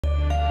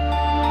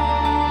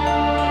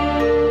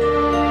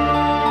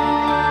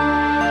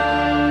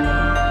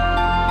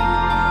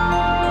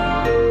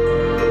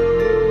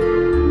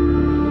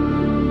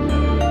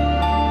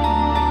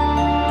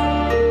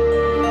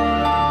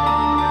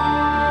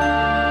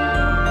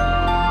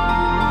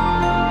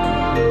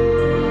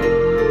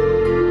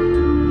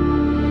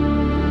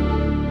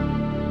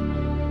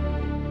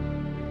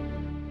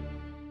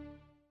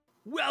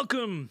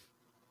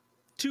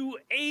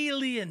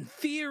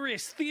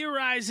Theorists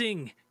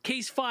theorizing.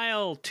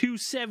 Casefile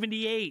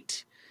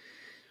 278.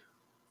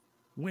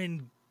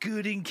 When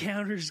good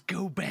encounters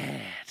go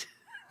bad.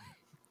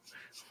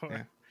 Yeah,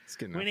 that's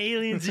good enough. When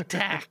aliens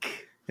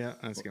attack. Yeah,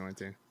 that's a good one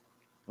too.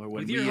 Or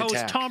when With we your host,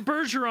 attack. Tom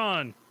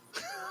Bergeron.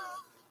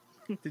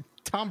 Did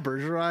Tom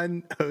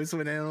Bergeron host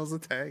When Animals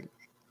Attack?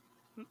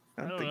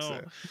 I don't think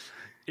know. so.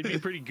 It'd be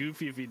pretty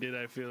goofy if he did.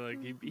 I feel like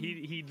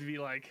he'd be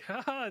like,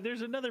 "Haha,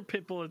 there's another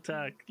pitbull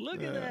attack.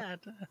 Look at that."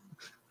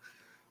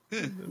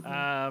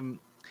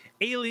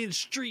 Alien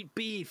street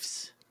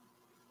beefs.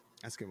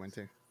 That's a good one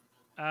too.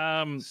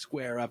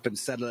 Square up and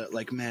settle it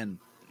like men.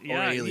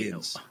 Yeah, or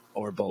aliens.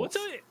 Or both.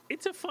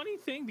 It's a funny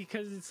thing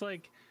because it's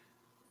like,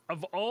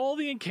 of all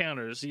the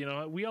encounters,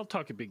 we all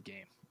talk a big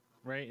game,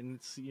 right? And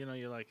it's,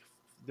 you're like,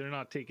 they're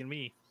not taking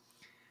me.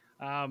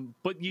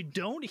 But you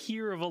don't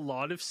hear of a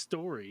lot of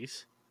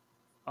stories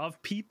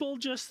of people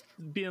just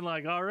being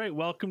like, all right,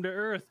 welcome to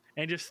Earth,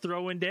 and just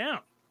throwing down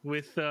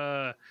with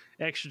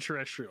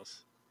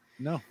extraterrestrials.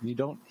 No, you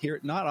don't hear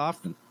it. Not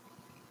often.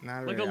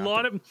 Not Like very a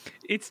lot often. of,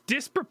 it's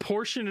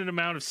disproportionate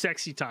amount of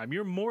sexy time.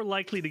 You're more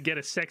likely to get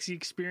a sexy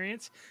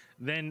experience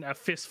than a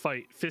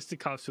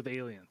fisticuffs with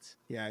aliens.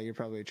 Yeah, you're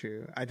probably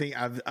true. I think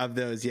of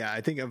those, yeah,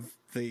 I think of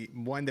the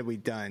one that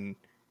we've done,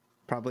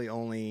 probably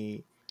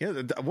only,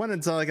 the one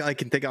that's all I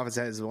can think of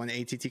is the one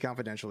ATT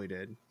Confidential we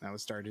did. That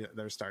was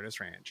Stardust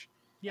Ranch.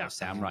 Yeah,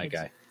 Samurai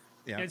guy.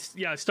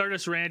 Yeah.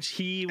 Stardust Ranch.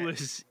 He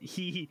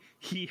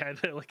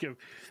had like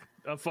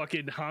a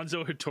fucking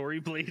Hanzo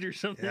Hattori blade or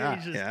something.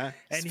 Yeah.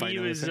 And he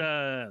was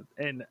did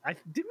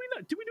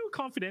we do a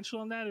confidential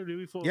on that, or did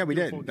we? Yeah, we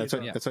did. Full That's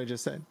what I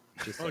just said.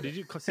 Did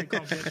you say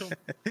confidential?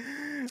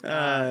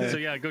 So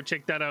yeah, go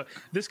check that out.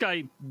 This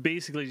guy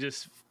basically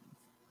just.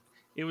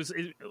 It was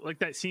like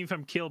that scene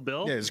from Kill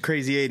Bill. Yeah, it was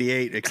Crazy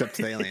 88, except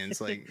with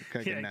aliens, like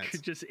cooking nuts.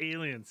 Just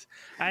aliens.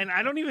 And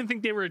I don't even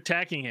think they were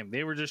attacking him.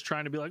 They were just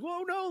trying to be like,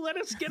 "Whoa, no, let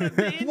us get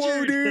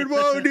injured."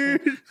 Whoa,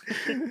 dude.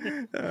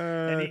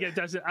 And he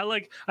does it. I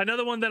like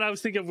another one that I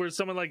was thinking of where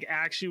someone like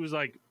actually was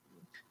like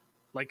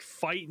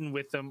fighting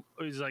with them.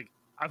 It was like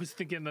I was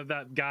thinking of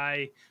that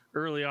guy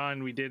early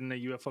on we did in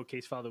the UFO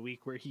case file of the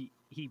week where he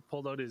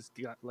pulled out his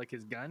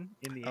gun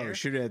in the air. Oh,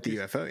 shoot it at the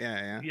UFO.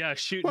 Yeah,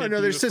 shooting. Well, at no,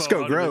 the there's UFO Cisco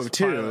out of Grove his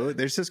too. pilot.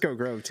 There's Cisco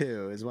Grove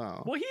too, as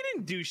well. Well, he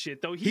didn't do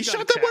shit though. He got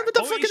shot that one with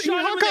the attacked.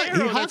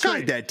 fucking He Hawkeyed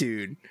Right. that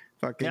dude.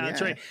 Fucking Yeah,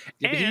 that's right.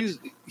 Yeah, but And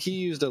he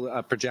used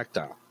a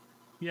projectile.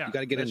 yeah, You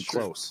got to get in that's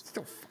true. close.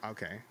 Still,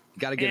 okay. You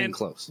got to get in And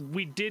close.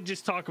 we did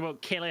just talk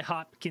about Kelly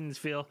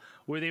Hopkinsville,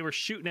 where they were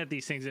shooting at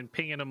these things and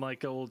pinging them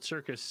like old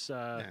circus.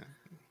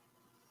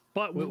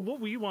 But what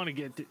we want to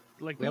get,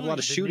 like, We have a lot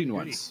of shooting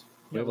ones.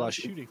 We have a lot of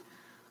shooting.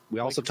 We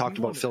also talked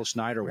about Phil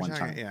Schneider one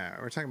time. Yeah,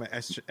 we're talking about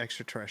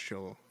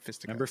extraterrestrial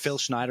fisticuffs. Remember Phil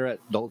Schneider at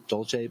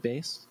Dulce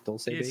Base?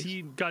 Is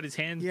he got his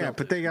hands? Yeah,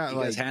 but they got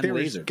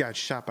got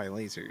shot by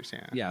lasers.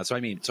 Yeah. Yeah, so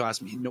I mean, so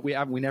ask me. No,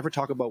 we never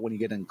talk about when you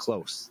get in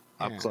close,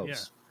 up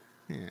close.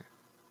 Yeah.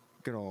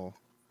 Good old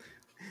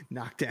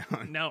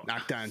knockdown.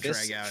 Knockdown,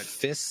 drag out.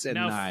 Fists and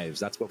knives.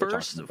 That's what we're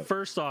talking about.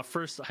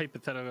 First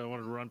hypothetical I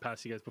wanted to run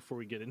past you guys before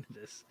we get into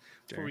this.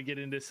 Sure. Before we get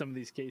into some of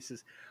these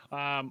cases,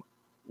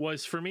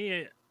 was for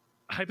me.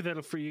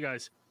 Hypothetical for you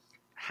guys,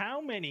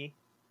 how many,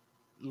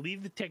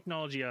 leave the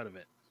technology out of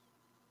it,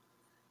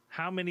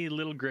 how many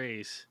little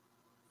grays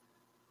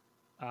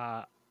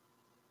are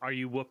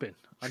you whooping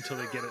until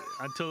they get it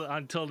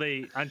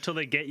until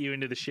they get you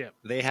into the ship?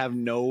 They have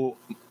no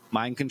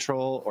mind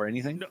control or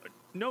anything?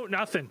 No,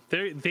 nothing.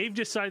 They've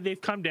decided they've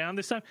come down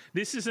this time.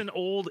 This is an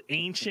old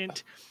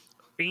ancient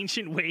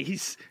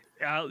ways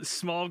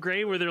small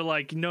gray where they're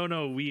like, no,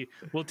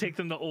 we'll take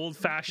them the old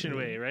fashioned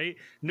way, right?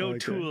 No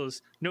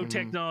tools, no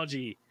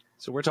technology.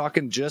 So we're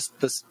talking just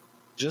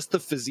the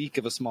physique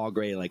of a small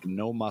gray, like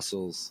no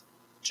muscles,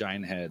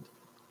 giant head,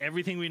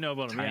 everything we know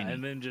about them. Yeah,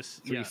 and then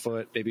just 3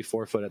 foot, maybe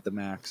 4 foot at the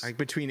max, like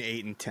between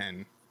 8 and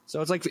 10.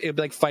 So it'd be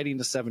like fighting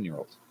a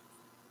 7-year-old.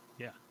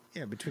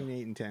 Yeah, between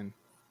 8 and 10.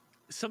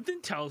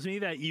 Something tells me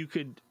that you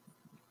could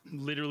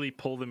literally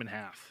pull them in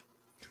half.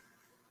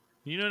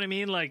 You know what I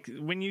mean? Like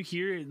when you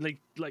hear like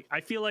I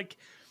feel like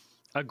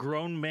a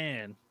grown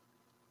man,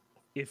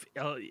 if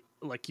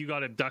like you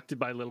got abducted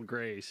by little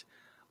grays,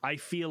 I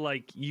feel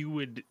like you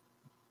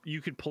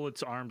could pull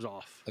its arms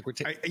off. Like we're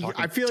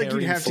I feel like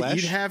you'd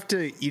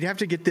have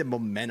to get the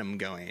momentum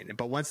going.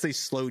 But once they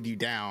slowed you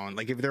down,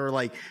 like if there were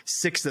like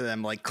 6 of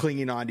them like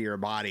clinging onto your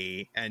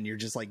body and you're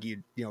just like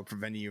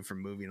preventing you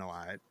from moving a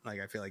lot, like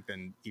I feel like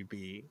then you'd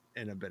be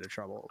in a bit of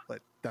trouble. But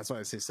that's why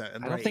I say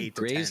I don't think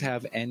grays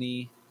have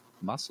any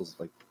muscles,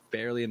 like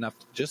barely enough,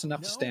 just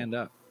enough to stand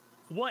up.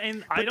 Well,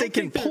 and but they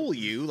can pull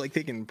you, like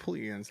they can pull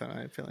you and stuff.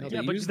 I feel like they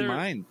use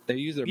mind. They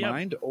use their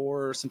mind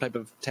or some type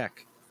of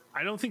tech.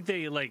 I don't think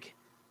they like.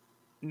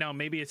 Now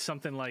maybe it's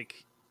something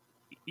like,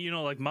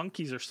 like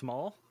monkeys are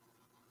small,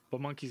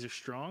 but monkeys are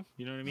strong.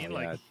 You know what I mean?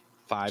 Like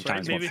 5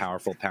 times more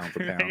powerful pound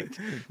for pound. Right?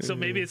 So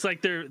maybe it's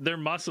like their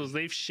muscles.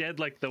 They've shed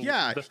like a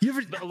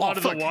lot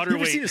of the water weight. You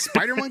ever seen a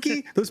spider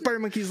monkey? Those spider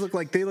monkeys look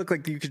like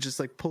you could just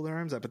like pull their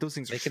arms out, but those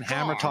things they are can strong.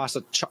 hammer toss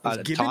a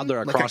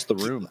toddler across the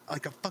room,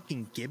 like a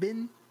fucking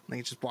gibbon.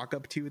 Like just walk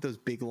up to you with those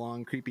big,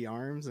 long, creepy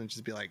arms and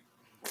just be like,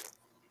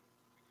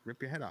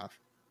 rip your head off.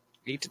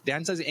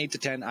 Dan says 8 to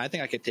 10. I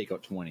think I could take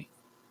out 20.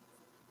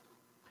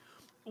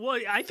 Well,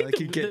 I think like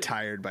you'd get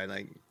tired by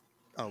like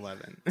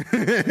 11.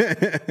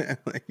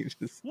 Like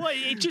well,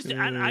 it just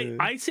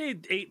I say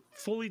it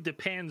fully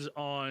depends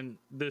on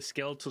the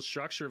skeletal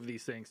structure of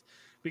these things,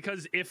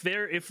 because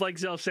if like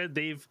Zell said,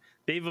 they've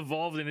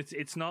evolved, and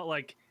it's not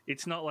like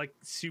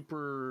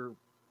super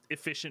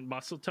efficient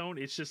muscle tone.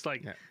 It's just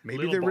like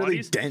maybe they're bodies.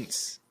 Really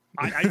dense.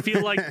 I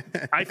feel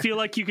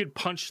like you could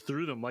punch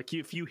through them. Like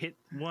if you hit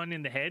one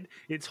in the head,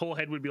 its whole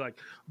head would be like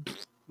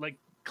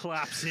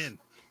collapse in.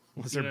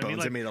 Unless their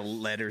bones are made of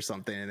lead or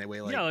something, and they weigh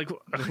like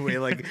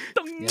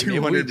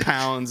 200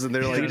 pounds, and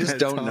they're like we just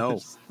don't know.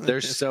 They're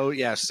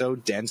so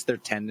dense. Their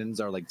tendons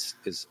are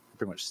is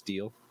pretty much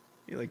steel.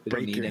 You like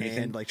break your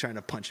hand like trying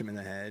to punch him in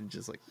the head,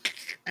 just like.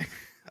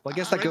 Well, I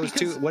guess that goes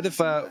to what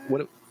if all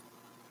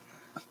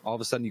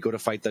of a sudden you go to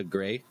fight the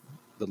gray,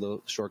 the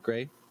little short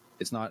gray.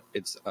 It's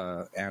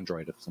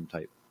android of some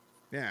type.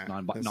 Yeah,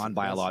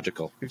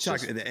 non-biological. You're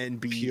talking the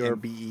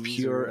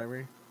NBEs or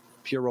whatever.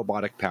 Pure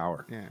robotic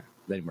power. Yeah.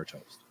 Then we're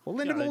toast. Well,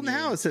 Linda Moulton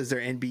Howe says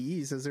they're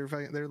NBEs, says they're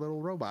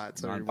little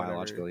robots.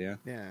 Non-biological, yeah.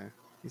 Yeah.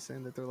 He's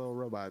saying that they're little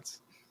robots.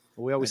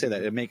 Well, we always say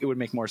that. It would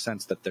make more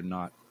sense that they're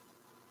not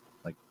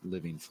like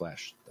living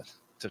flesh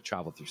to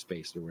travel through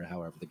space or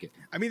however they get.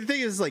 I mean, the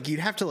thing is, like, you'd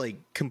have to like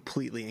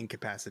completely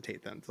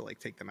incapacitate them to like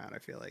take them out. I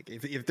feel like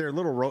if they're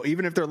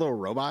even if they're little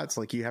robots,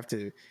 like you have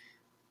to,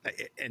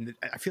 and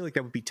I feel like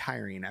that would be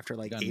tiring after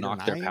like 8 or 9.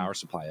 Knock their power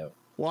supply out.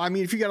 Well, I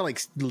mean, if you gotta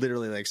like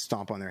literally like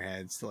stomp on their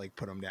heads to like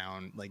put them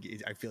down, like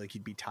I feel like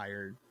you'd be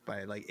tired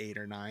by like 8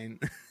 or 9,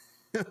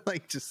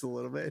 like just a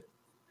little bit.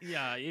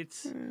 Yeah,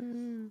 it's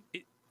an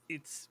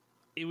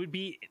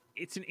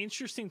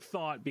interesting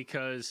thought,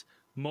 because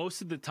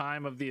most of the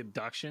time of the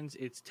abductions,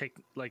 it's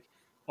like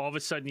all of a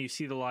sudden you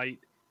see the light,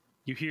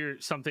 you hear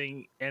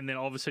something, and then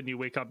all of a sudden you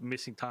wake up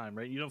missing time,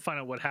 right? You don't find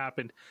out what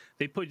happened.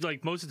 They put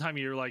like most of the time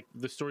you're like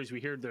the stories we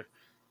hear,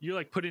 you're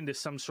like put into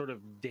some sort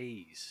of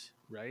daze,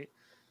 right?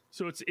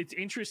 So it's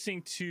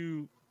interesting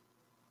to,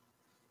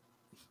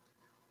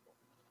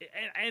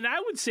 and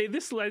I would say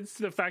this leads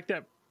to the fact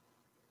that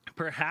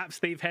perhaps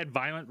they've had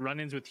violent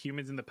run-ins with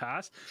humans in the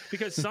past,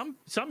 because some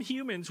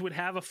humans would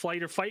have a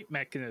flight or fight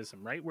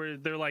mechanism, right? Where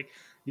they're like,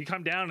 you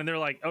come down and they're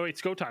like, oh, it's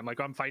go time. Like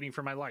I'm fighting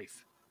for my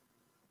life.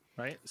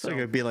 Right. So it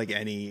would be like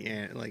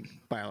any like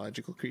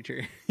biological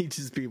creature. You'd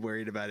just be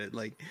worried about it,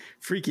 like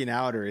freaking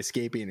out or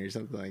escaping or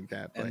something like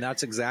that. But, and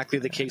that's exactly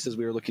the cases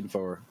we were looking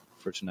for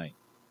tonight.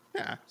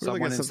 Yeah.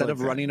 Someone instead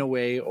of running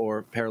away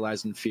or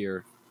paralyzed in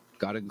fear,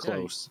 got in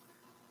close.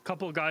 A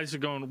couple of guys are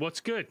going, what's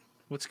good?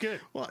 What's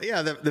good? Well,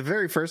 yeah, the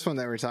very first one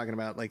that we're talking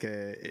about, like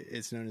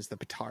it's known as the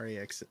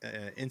Petare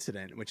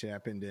incident, which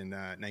happened in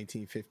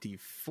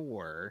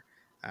 1954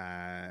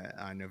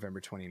 on November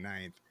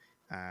 29th.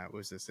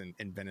 Was this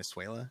in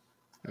Venezuela?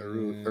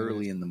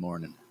 Early in the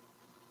morning.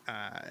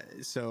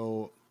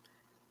 So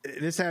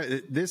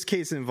this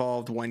case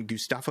involved one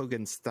Gustavo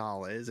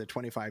Gonzalez, a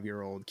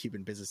 25-year-old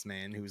Cuban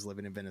businessman who was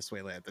living in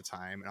Venezuela at the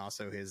time, and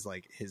also his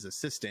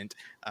assistant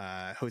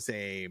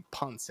Jose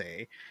Ponce,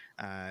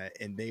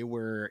 and they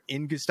were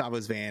in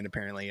Gustavo's van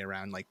apparently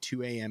around like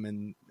 2 a.m.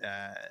 and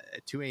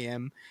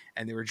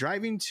they were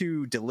driving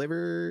to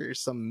deliver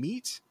some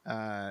meat,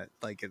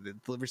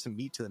 deliver some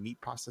meat to the meat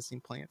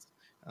processing plant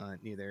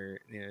near their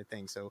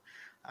thing. So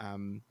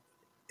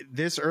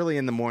this early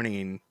in the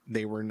morning,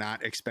 they were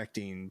not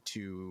expecting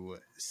to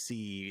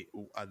see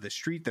the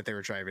street that they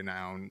were driving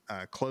down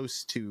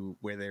close to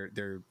where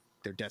their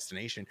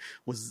destination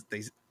was.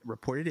 They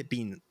reported it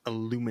being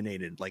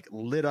illuminated, like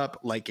lit up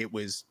like it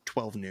was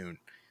 12 noon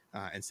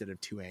instead of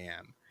 2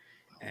 a.m.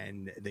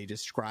 And they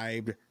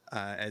described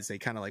as they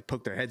kind of like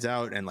poked their heads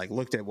out and like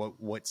looked at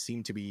what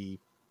seemed to be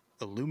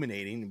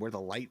illuminating, where the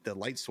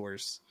light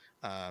source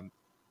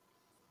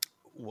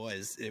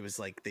it was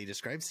like they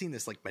described seeing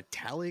this like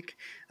metallic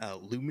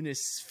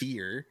luminous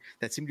sphere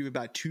that seemed to be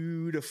about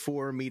 2 to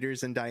 4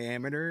 meters in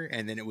diameter,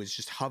 and then it was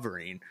just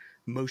hovering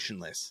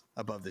motionless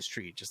above the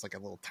street, just like a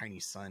little tiny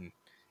sun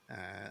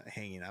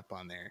hanging up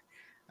on there.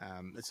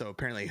 So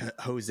apparently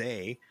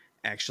Jose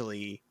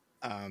actually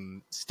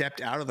stepped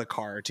out of the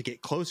car to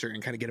get closer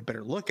and kind of get a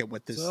better look at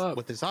what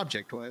this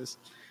object was.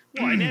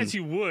 Well, and as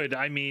you would,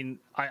 I mean,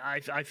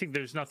 I think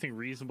there's nothing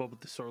reasonable but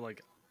the sort of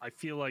like, I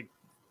feel like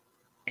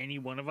any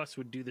one of us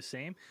would do the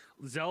same.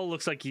 Zell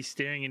looks like he's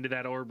staring into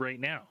that orb right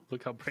now.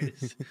 Look how bright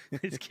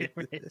his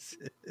camera is.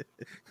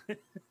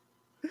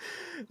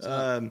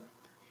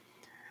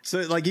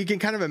 So like you can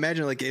kind of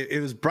imagine like it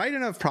was bright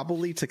enough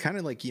probably to kind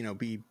of like,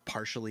 be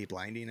partially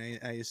blinding,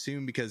 I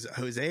assume, because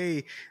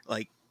Jose,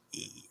 like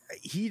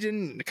he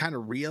didn't kind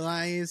of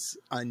realize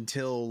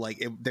until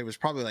like there was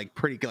probably like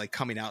pretty like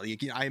coming out.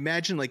 I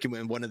imagine like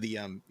in one of the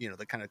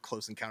the kind of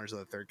close encounters of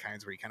the third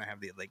kinds where you kind of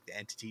have the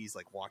entities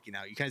like walking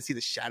out. You kind of see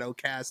the shadow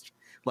cast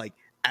like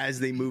as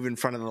they move in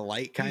front of the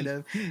light, kind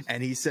of.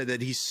 And he said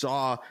that he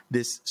saw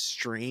this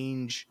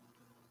strange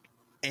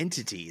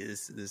entity,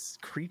 this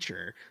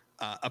creature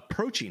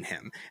approaching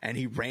him, and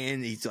he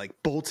ran. He's like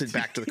bolted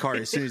back to the car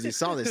as soon as he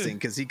saw this thing,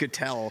 because he could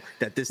tell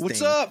that this What's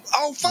thing. up?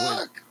 Oh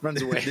fuck!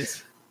 Runs away.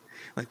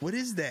 Like, what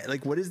is that?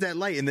 Like, what is that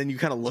light? And then you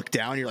kind of look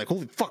down. You're like,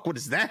 holy fuck, what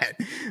is that?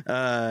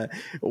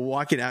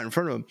 Walking out in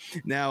front of him.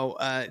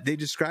 Now, they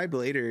described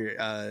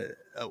later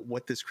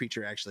what this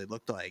creature actually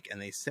looked like,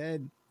 and they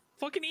said,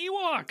 fucking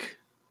Ewok.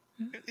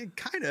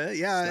 Kind of,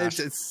 yeah.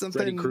 It's something.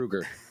 Freddy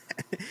Krueger.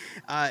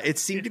 It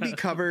seemed to be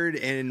covered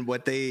in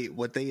what they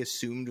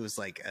assumed was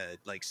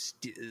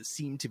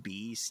seemed to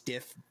be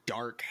stiff,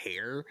 dark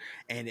hair,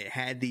 and it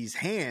had these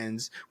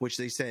hands, which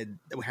they said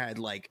had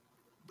like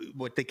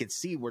what they could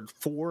see were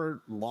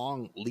 4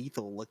 long,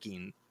 lethal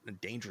looking,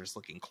 dangerous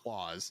looking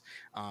claws.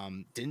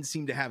 Didn't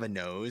seem to have a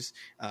nose,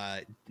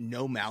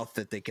 no mouth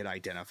that they could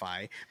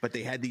identify, but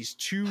they had these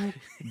 2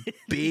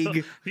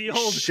 big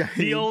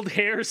the old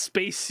hair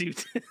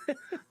spacesuit.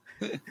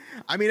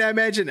 I mean, I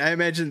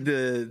imagine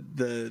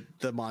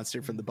the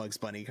monster from the Bugs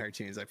Bunny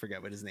cartoons. I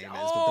forget what his name is,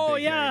 but the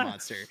big hairy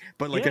monster,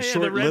 but like a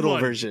short little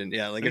version.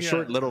 Yeah, like a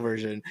short little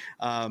version.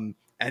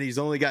 And he's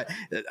only got,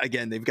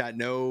 again, they've got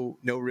no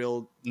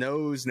real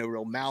nose, no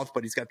real mouth,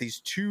 but he's got these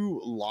 2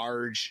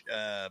 large,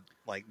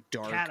 like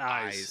dark cat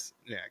eyes.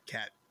 Yeah,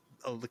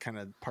 kind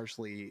of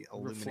partially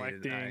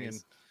illuminated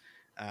eyes.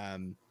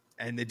 And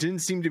it didn't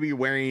seem to be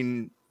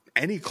wearing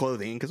any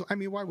clothing, because I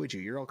mean, why would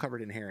you? You're all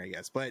covered in hair, I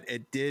guess. But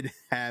it did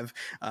have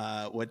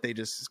what they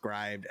just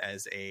described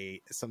as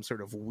some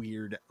sort of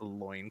weird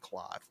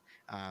loincloth.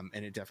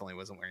 And it definitely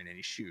wasn't wearing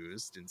any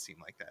shoes. Didn't seem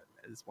like that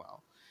as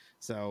well.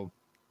 So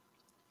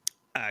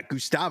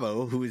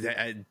Gustavo, who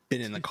had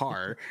been in the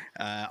car,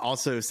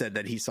 also said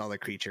that he saw the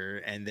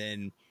creature, and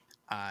then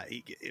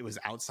it was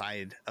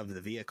outside of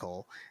the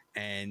vehicle,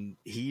 and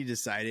he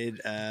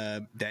decided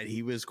that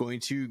he was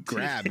going to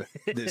grab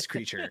this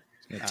creature.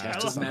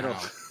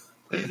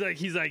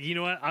 He's like, you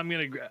know what? I'm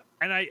gonna grab.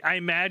 And I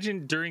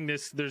imagine during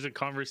this, there's a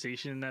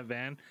conversation in that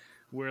van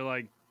where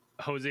like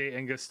Jose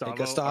and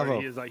Gustavo.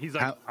 He's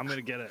like, I'm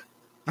gonna get it.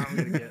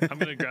 I'm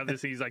gonna grab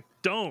this. And he's like,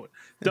 don't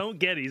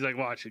get it. He's like,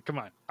 watch it. Come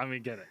on, I'm gonna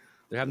get it.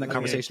 They're having that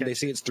conversation. They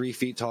see it's 3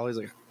 feet tall. He's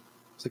like,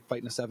 it's like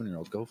fighting a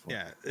 7-year-old. Go for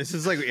it. This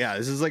is like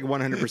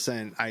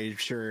 100%. I'm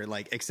sure,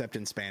 like, except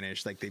in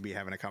Spanish, like they'd be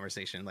having a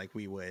conversation like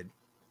we would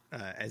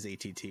as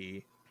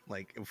ATT.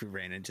 Like if we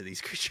ran into these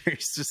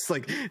creatures, just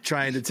like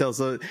trying to tell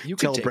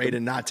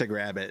Braden not to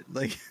grab it.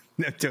 Like,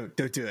 no,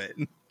 don't do it.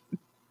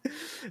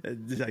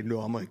 Like,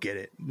 no, I'm gonna get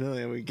it. No,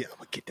 I'm gonna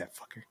get that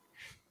fucker.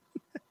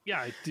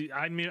 Yeah,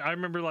 I mean, I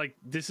remember like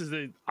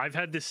I've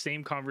had this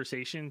same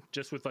conversation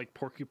just with like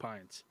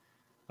porcupines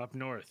up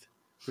north.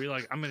 Where you're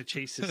like, I'm gonna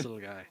chase this little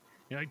guy.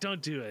 You're like,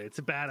 don't do it. It's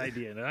a bad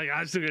idea. And they're like,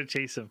 I'm still gonna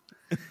chase him.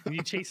 And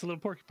you chase a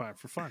little porcupine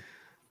for fun.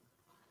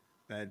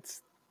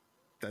 That's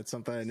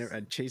something I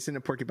never. Chasing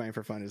a porcupine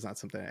for fun is not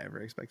something I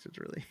ever expected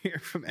to really hear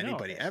from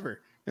anybody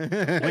ever.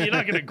 Well, you're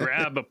not gonna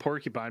grab a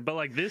porcupine, but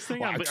like this thing,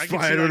 well,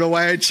 I don't know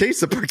why I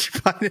chase a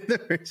porcupine in the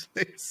first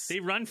place. They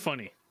run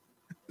funny.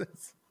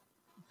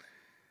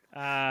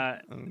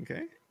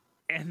 Okay.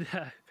 And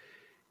yeah,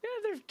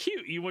 they're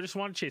cute. You just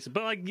want to chase it,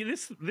 but like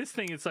this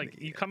thing, it's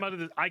like you come out of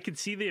this. I could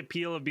see the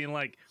appeal of being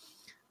like,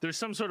 there's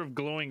some sort of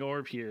glowing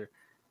orb here,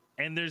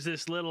 and there's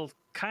this little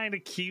kind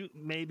of cute,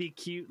 maybe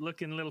cute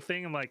looking little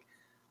thing. I'm like,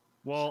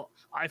 well,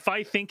 if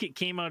I think it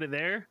came out of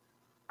there,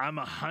 I'm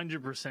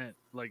 100%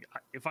 like,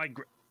 if I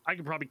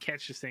could probably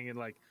catch this thing and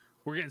like,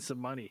 we're getting some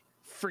money.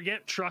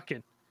 Forget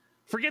trucking,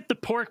 forget the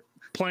pork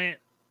plant.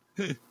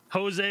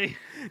 Jose,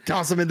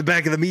 toss him in the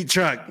back of the meat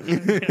truck.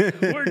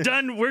 We're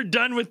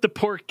done with the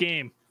pork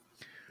game.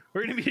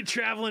 We're gonna be a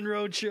traveling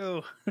road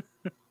show.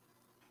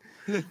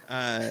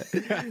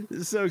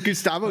 So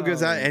Gustavo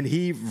goes out and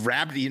he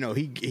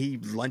he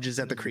lunges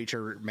at the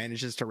creature,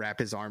 manages to wrap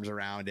his arms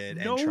around it,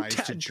 and tries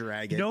to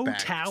drag it back. No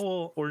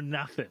towel or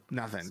nothing.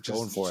 Nothing. Just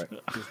going for it.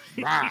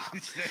 I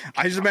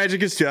just imagine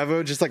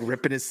Gustavo just like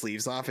ripping his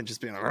sleeves off and just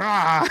being like,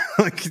 rah!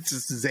 Like it's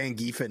just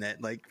Zangiefing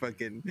it, like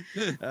fucking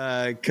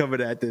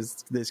coming at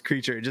this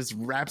creature. It just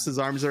wraps his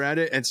arms around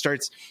it and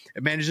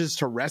manages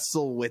to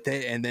wrestle with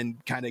it, and then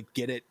kind of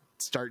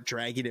start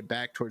dragging it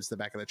back towards the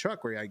back of the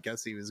truck, where I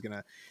guess they were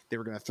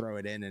gonna throw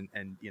it in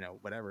and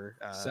whatever,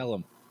 sell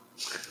it.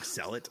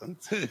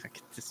 I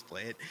could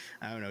display it.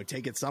 I don't know,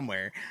 take it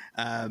somewhere.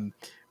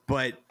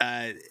 But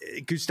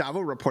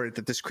Gustavo reported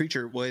that this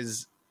creature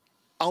was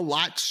a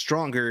lot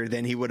stronger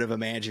than he would have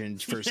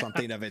imagined for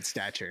something of its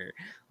stature.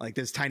 Like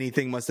this tiny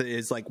thing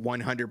is like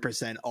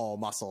 100% all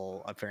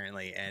muscle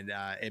apparently, and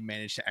it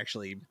managed to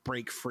actually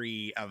break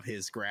free of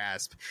his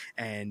grasp,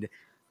 and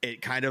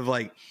it kind of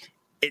like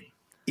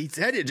he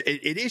said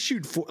it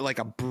issued like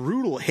a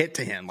brutal hit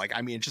to him. Like,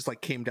 I mean, it just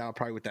like came down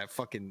probably with that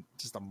fucking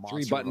just a monster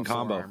 3-button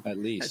combo at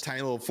least. A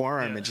tiny little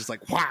forearm and just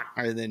like whack,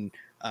 and then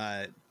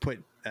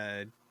put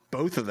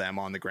both of them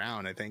on the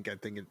ground. I think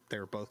they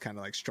were both kind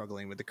of like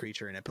struggling with the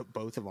creature, and it put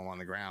both of them on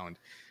the ground.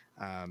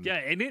 And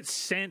it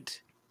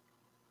sent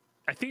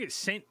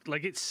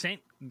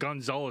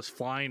Gonzalez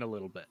flying a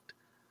little bit.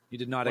 You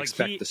did not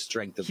expect the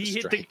strength of the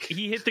strike.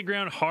 He hit the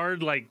ground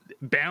hard, like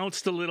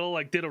bounced a little,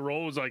 like did a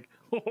roll, was like,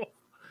 oh,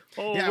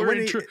 Oh, Yeah,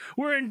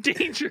 we're in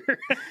danger.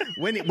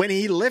 when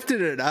he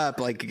lifted it up,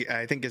 like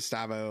I think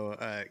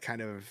Gustavo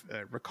kind of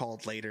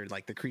recalled later,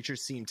 like the creature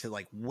seemed to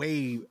like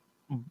weigh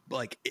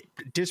like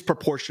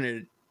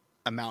disproportionate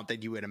amount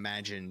that you would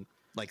imagine.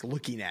 Like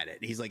looking at it,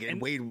 he's like,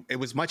 it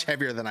was much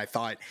heavier than I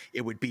thought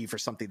it would be for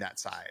something that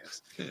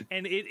size.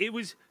 And it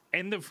was,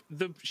 and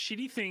the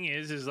shitty thing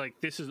is like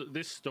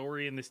this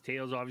story and this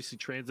tale is obviously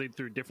translated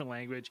through a different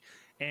language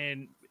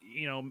and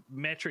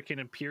metric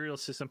and imperial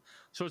system,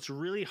 so it's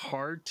really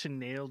hard to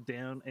nail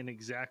down an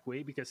exact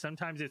weight because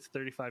sometimes it's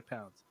 35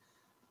 pounds,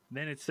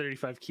 then it's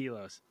 35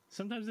 kilos,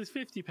 sometimes it's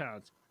 50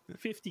 pounds,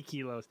 50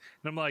 kilos,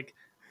 and I'm like,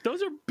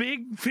 those are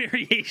big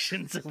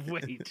variations of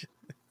weight.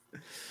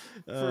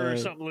 For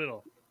something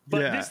little,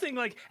 but this thing,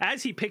 like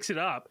as he picks it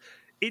up,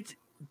 it's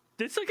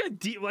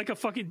like a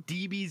fucking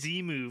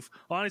DBZ move.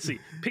 Honestly,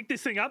 pick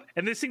this thing up,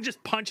 and this thing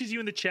just punches you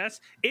in the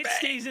chest. It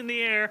stays in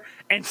the air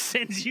and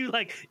sends you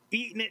like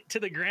eating it to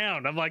the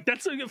ground. I'm like,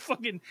 that's like a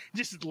fucking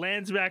just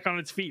lands back on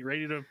its feet,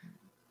 ready to.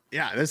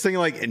 Yeah, this thing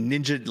like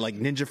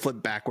ninja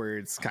flip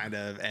backwards kind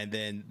of, and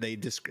then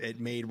it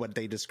made what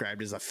they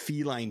described as a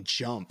feline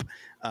jump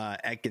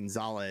at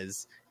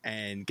Gonzalez,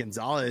 and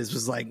Gonzalez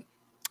was like.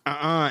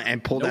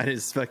 And pulled out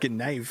his fucking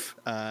knife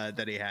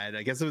that he had.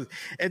 I guess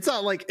it's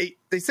not like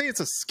they say it's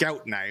a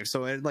scout knife,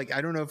 so I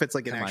don't know if it's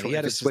like an actual. He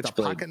had a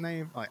switchblade. Pocket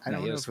knife. Like, I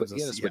don't know if it was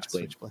a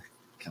switchblade.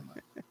 Come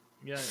on,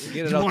 yeah, to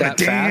get it out that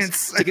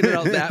fast. To get it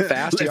out that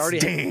fast, he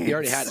already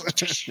had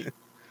it.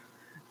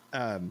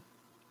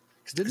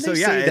 Didn't they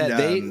say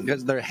that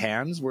because their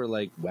hands were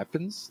like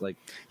weapons? Like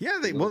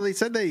they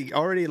said they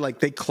already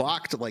they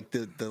clocked like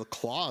the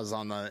claws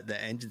on the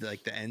end,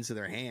 like the ends of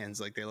their hands,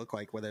 like they look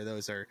like whether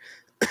those are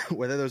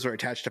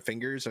attached to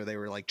fingers or they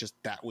were like just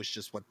that was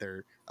just what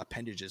their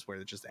appendages were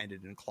that just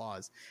ended in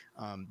claws.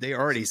 They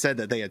already said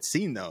that they had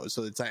seen those,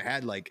 so I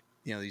had like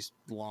these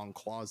long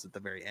claws at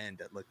the very end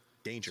that looked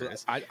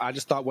dangerous. So I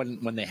just thought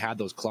when they had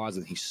those claws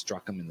and he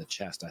struck him in the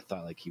chest, I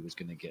thought like he was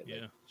going to get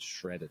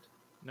shredded.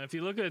 Now, if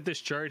you look at this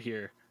chart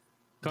here,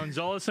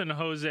 Gonzalez and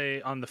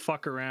Jose on the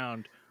fuck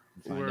around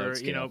were,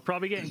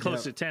 probably getting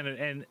close to 10,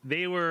 and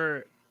they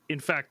were,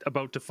 in fact,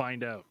 about to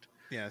find out.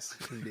 Yes,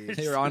 indeed.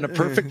 They were on a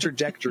perfect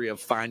trajectory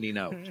of finding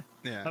out.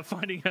 Yeah, of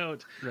finding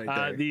out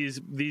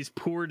these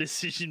poor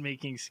decision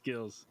making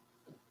skills.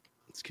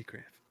 It's good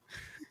graph,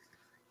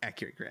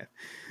 accurate graph.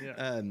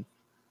 Yeah.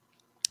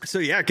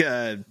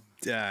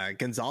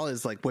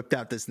 Gonzalez whipped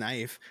out this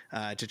knife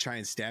to try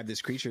and stab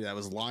this creature that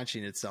was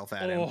launching itself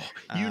at him.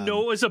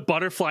 It was a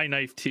butterfly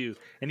knife too,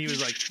 and he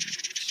was like,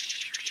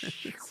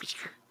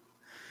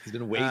 he's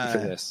been waiting for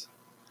this.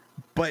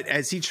 But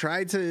as he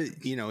tried to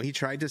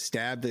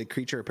stab the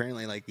creature,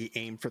 apparently he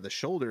aimed for the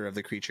shoulder of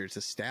the creature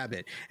to stab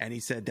it, and he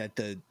said that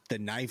the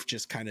knife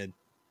just kind of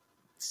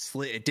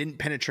slid. It didn't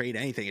penetrate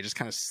anything; it just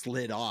kind of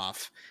slid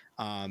off.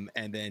 And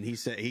then he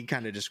said he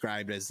kind of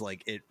described as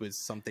it was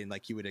something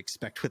like you would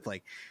expect with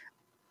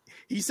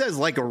he says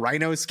like a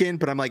rhino skin,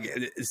 but I'm like,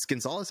 has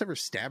Gonzalez ever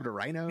stabbed a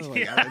rhino?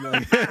 I don't know.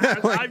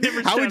 I've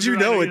never. How would you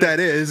know what that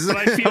is? But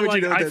I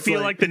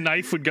feel like the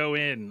knife would go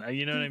in.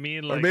 You know what I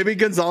mean? Or maybe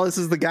Gonzalez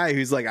is the guy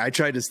who's like, I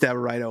tried to stab a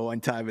rhino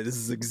one time, and this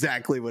is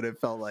exactly what it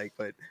felt like.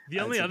 But the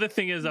only other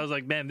thing is, I was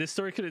like, man, this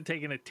story could have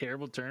taken a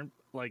terrible turn.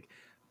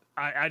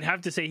 I'd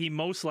have to say he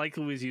most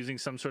likely was using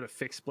some sort of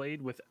fixed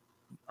blade with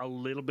a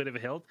little bit of a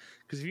hilt,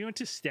 because if you went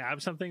to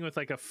stab something with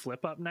a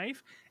flip up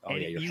knife,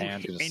 your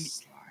hand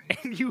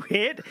and you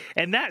hit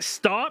and that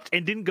stopped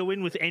and didn't go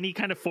in with any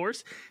kind of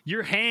force,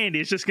 your hand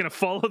is just going to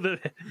follow the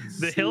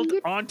hilt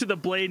onto the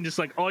blade and just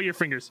all your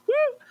fingers. Woo!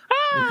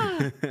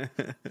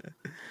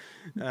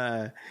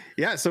 Ah!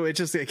 So it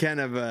just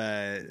kind of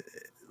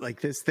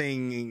this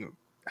thing,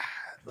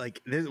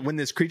 when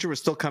this creature was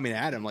still coming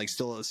at him,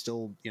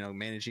 still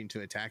managing to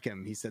attack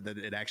him, he said that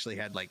it actually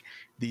had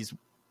these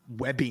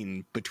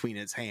webbing between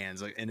its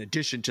hands, in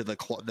addition to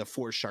the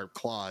four sharp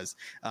claws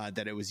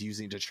that it was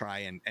using to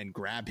try and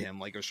grab him,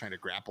 it was trying to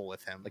grapple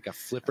with him, like a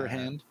flipper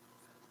hand.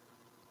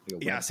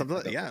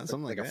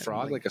 Something like a that.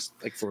 frog,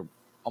 for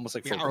almost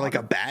like or like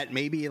a bat,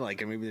 maybe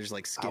there's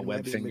skin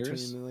web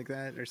fingers between like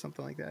that or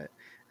something like that.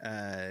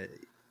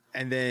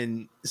 And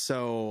then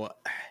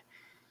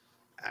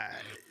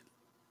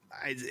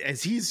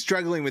as he's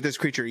struggling with this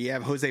creature, you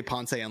have Jose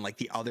Ponce on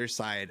the other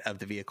side of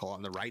the vehicle,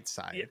 on the right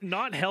side.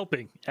 Not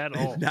helping at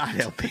all. Not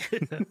helping.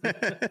 If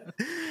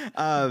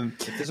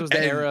this was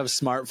the era of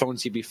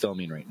smartphones, he'd be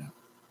filming right now.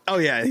 Oh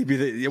yeah, he'd be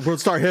the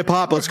world star hip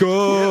hop. Let's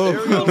go,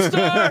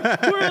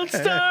 world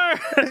star.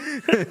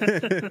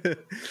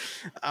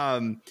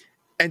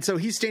 And so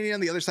he's standing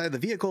on the other side of the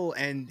vehicle,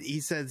 and he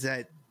says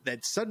that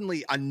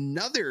suddenly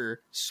another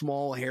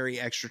small hairy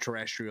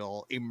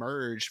extraterrestrial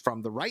emerged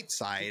from the right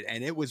side,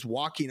 and it was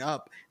walking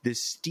up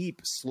this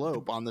steep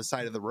slope on the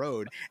side of the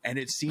road, and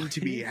it seemed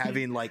to be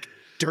having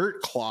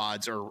dirt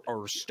clods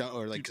or stone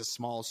or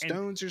small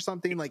stones or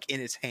something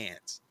in its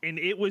hands. And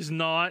it was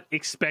not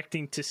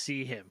expecting to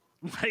see him.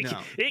 Like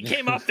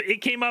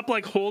it came up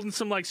like holding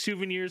some like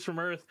souvenirs from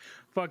Earth.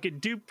 Fucking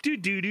doop doo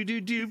doo doo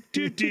doo doop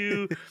doo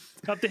doo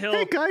up the hill.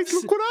 Hey guys,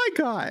 look what I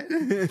got.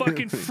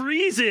 Fucking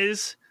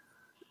freezes.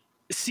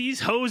 Sees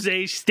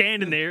Jose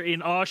standing there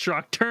in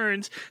awestruck,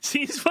 turns,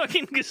 sees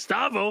fucking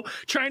Gustavo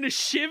trying to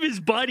shiv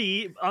his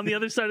buddy on the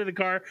other side of the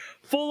car.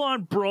 Full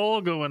on brawl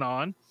going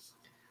on.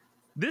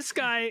 This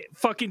guy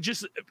fucking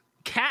just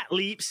cat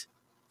leaps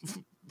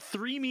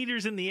 3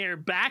 meters in the air,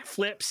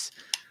 backflips.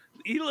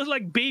 He looks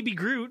like Baby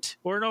Groot,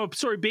 or no,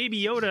 sorry,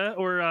 Baby Yoda,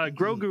 or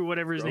Grogu,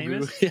 whatever his name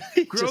is. Yeah,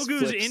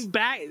 Grogu's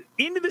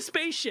into the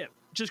spaceship.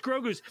 Just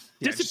Grogu's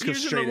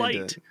disappears in the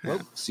light. Well,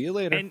 see you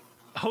later. And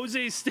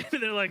Jose's standing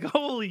there like,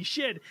 holy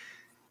shit,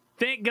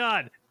 thank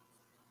God.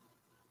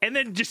 And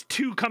then just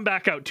 2 come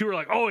back out. 2 are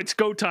like, oh, it's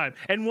go time.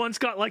 And one's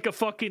got like a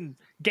fucking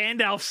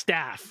Gandalf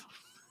staff.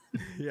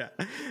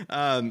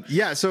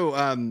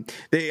 So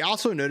they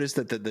also noticed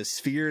that the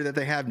sphere that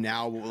they have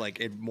now, like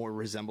it more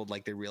resembled,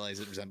 like they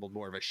realized it resembled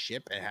more of a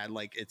ship. It had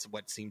like it's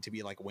what seemed to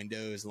be like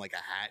windows and like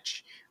a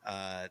hatch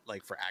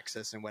like for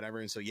access and whatever.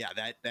 And so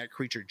that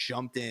creature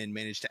jumped in,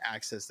 managed to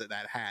access that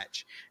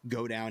hatch,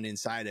 go down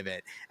inside of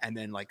it, and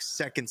then like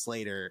seconds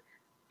later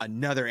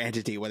another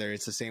entity, whether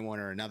it's the same one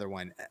or another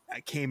one,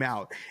 came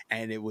out,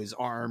 and it was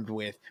armed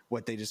with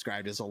what they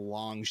described as a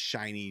long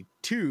shiny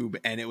tube,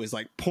 and it was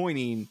like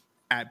pointing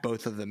at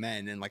both of the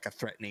men in like a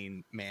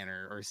threatening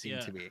manner, or seemed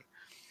to be.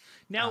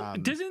 Now,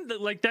 doesn't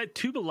like that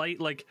tube of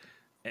light, like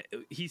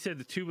he said,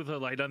 the tube with the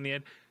light on the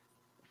end,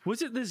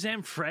 was it the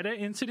Zamfretta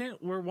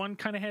incident where one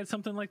kind of had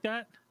something like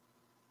that?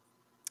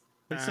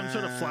 Like some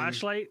sort of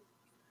flashlight?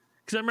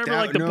 Because I remember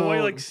like the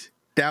boy like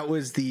it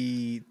was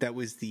the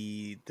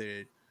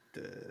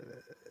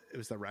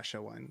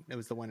Russia one. It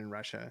was the one in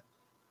Russia.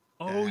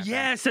 Oh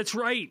yes, that's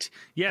right.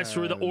 Yes,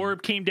 where the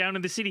orb came down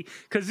in the city.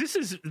 Because this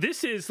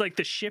is like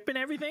the ship and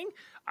everything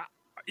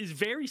is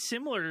very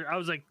similar. I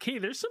was like, okay,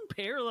 there's some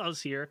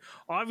parallels here.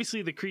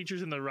 Obviously, the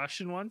creatures in the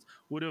Russian ones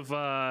would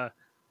have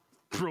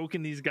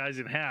broken these guys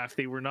in half.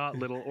 They were not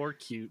little or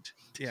cute.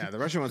 Yeah, the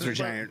Russian ones were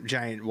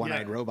giant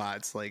one-eyed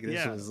robots. Like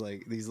this was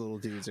like these little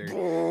dudes are.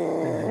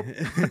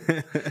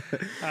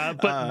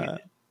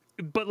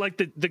 But like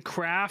the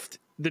craft,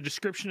 the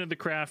description of the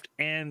craft,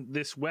 and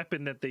this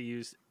weapon that they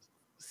use,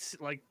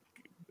 like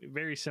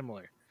very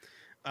similar.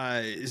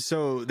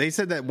 So they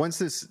said that once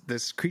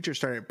this creature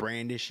started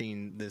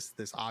brandishing this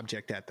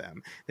object at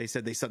them, they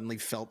said they suddenly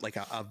felt like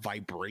a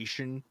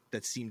vibration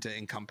that seemed to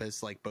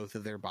encompass like both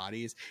of their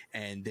bodies,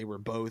 and they were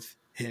both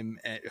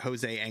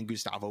Jose and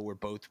Gustavo were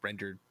both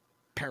rendered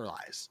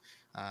paralyzed.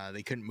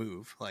 They couldn't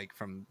move like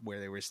from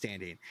where they were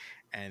standing,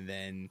 and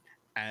then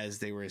as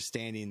they were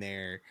standing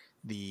there,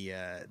 the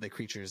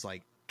creatures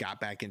like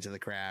got back into the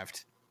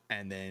craft,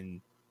 and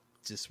then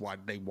just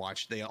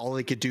all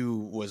they could do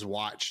was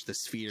watch the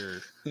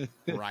sphere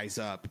rise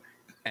up,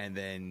 and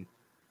then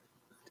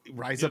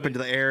rise up into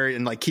the air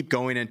and like keep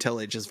going until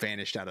it just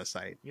vanished out of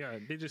sight. Yeah,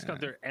 they just got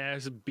their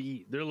ass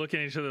beat. They're looking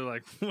at each other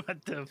like,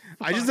 what the fuck?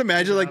 I just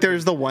imagine like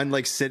there's the one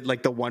like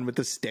the one with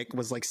the stick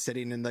was like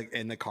sitting in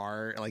the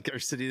car, like, or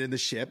sitting in the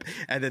ship,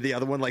 and then the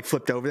other one like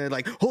flipped over there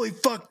like, holy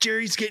fuck,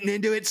 Jerry's getting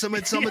into it. Some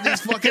of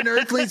these fucking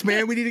earthlings,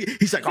 man. We need to.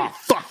 He's like, oh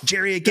fuck,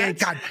 Jerry again.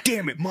 God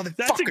damn it, motherfucker.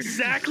 That's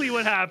exactly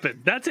what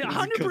happened. That's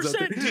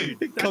 100%, dude.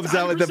 He comes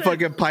out with the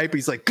fucking pipe.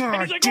 He's like,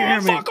 God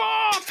damn it. Fuck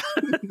off.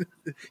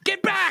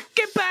 Get back.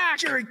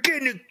 Jerry,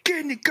 get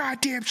in the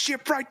goddamn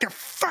ship right the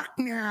fuck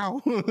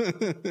now.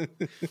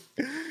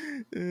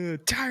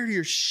 Tired of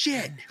your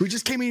shit. We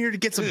just came in here to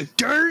get some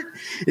dirt,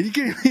 and you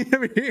came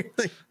over here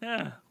like,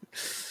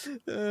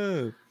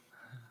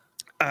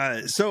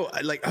 so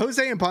like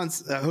Jose and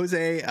Ponce,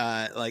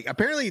 like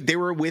apparently they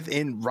were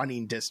within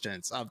running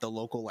distance of the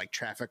local like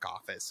traffic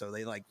office, so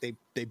they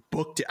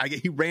booked it.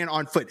 He ran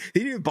on foot.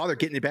 They didn't even bother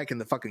getting it back in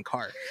the fucking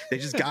car. They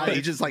just got it.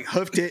 He just like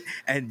hoofed it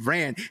and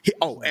ran.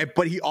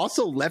 But he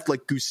also left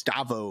like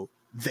Gustavo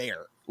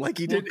there. Like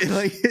he did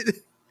like.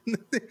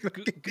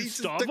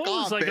 Gustavo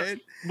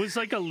was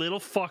like a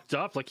little fucked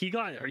up. Like he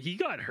got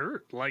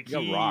hurt. Like he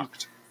got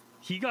rocked.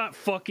 He got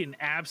fucking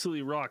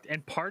absolutely rocked.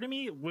 And part of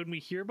me, when we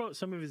hear about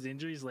some of his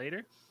injuries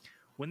later,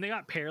 when they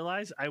got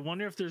paralyzed, I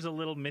wonder if there's a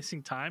little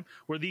missing time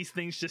where these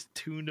things just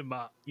tuned him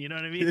up. You know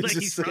what I mean? Like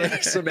he's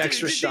some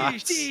extra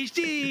shots.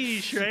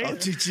 Right? I'll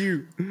teach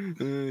you.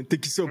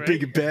 Think you're so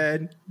big and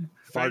bad.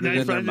 Farted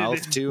in their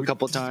mouth too a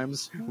couple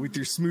times. With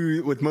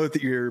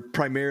your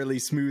primarily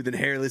smooth and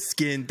hairless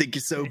skin. Think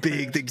you're so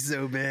big. Think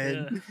you're so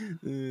bad.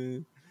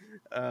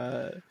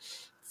 Yeah.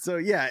 So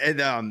yeah,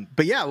 and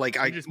but yeah, like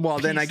I guess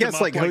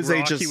like Jose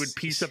Rock, just he would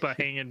piece up a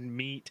hanging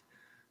meat.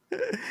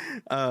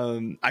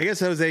 I guess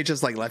Jose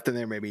just like left him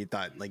there. Maybe he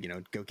thought like,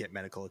 go get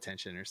medical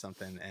attention or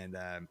something, and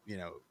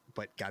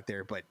but got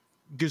there. But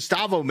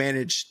Gustavo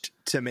managed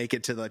to make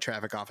it to the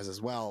traffic office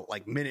as well,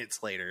 like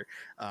minutes later,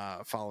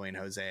 following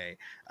Jose,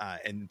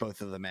 and both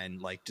of the men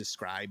like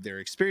described their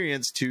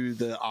experience to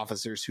the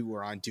officers who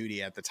were on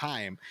duty at the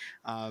time.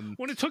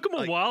 When it took them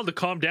a while to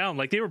calm down,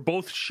 like they were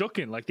both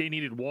shooken, like they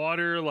needed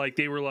water, like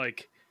they were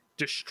like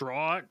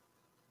distraught.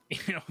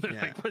 You know,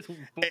 they're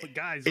like,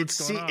 guys,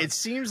 It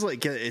seems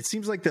like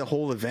the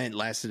whole event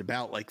lasted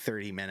about like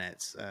 30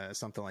 minutes,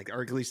 something like,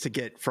 or at least to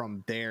get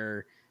from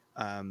there.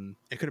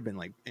 It could have been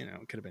like, it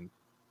could have been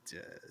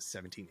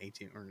 17,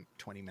 18 or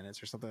 20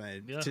 minutes or something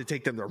to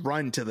take them to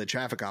run to the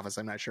traffic office.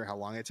 I'm not sure how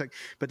long it took,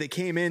 but they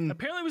came in.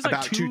 Apparently it was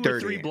like 2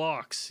 or 3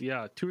 blocks.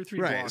 Yeah, 2 or 3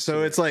 blocks. Right.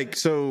 So it's like,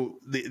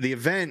 the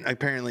event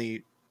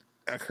apparently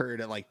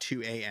occurred at like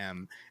 2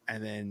 a.m.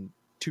 and then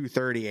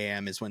 2:30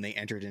 a.m. is when they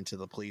entered into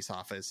the police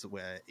office,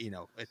 where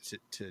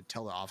to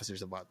tell the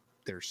officers about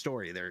their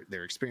story,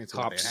 their experience.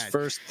 Cops'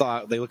 first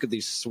thought, they look at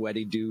these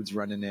sweaty dudes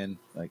running in,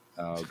 like,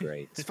 oh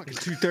great, it's fucking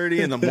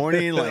 2:30 in the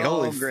morning. Like,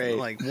 holy great!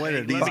 Like, what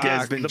have these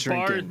guys been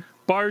drinking?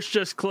 Bars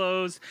just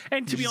closed,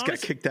 and to be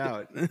honest, got kicked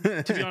out.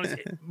 To be honest,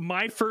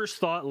 my first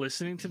thought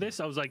listening to this,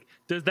 I was like,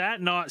 does that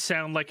not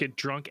sound like a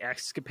drunk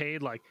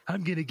escapade? Like,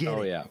 I'm gonna get it.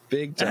 Oh yeah,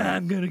 big time.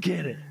 I'm gonna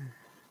get it.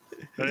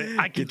 Right?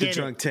 I can get the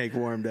drunk tank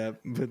warmed up,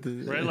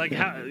 right? Like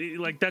how,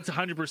 like that's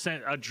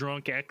 100% a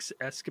drunk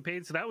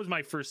escapade. So that was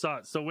my first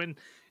thought. So when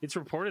it's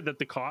reported that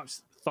the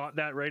cops thought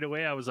that right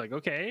away, I was like,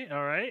 okay,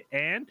 all right,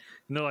 and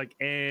they're like,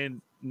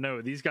 and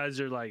no, these guys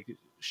are like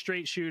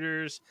straight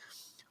shooters,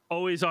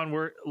 always on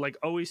work, like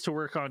always to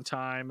work on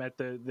time. At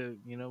the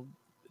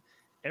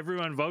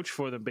everyone vouched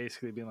for them,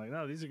 basically being like,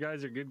 no, these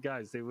guys are good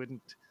guys. They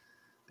wouldn't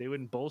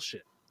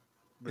bullshit.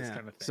 This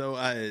kind of thing.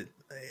 So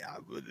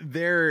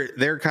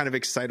their kind of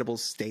excitable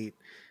state,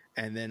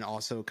 and then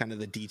also kind of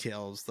the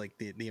details, like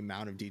the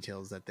amount of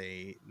details that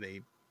they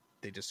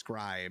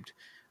described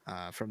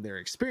from their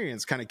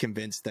experience, kind of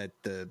convinced that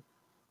the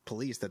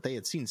police that they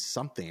had seen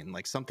something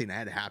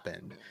had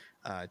happened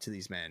to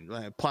these men.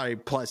 Probably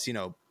plus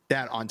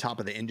that on top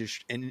of the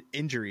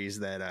injuries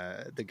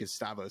that the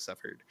Gestapo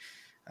suffered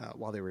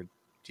while they were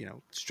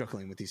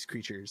struggling with these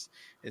creatures,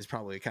 is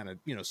probably kind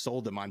of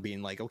sold them on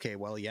being like, okay,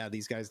 well, yeah,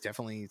 these guys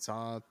definitely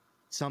saw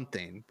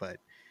something. But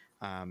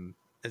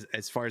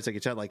as far as I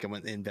could tell, like,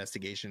 the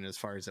investigation, as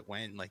far as it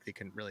went, like, they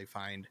couldn't really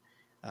find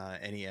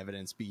any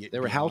evidence. They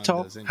were how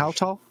tall?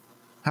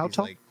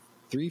 Like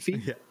 3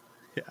 feet.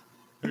 Yeah.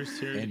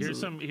 Here's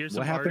some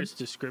artist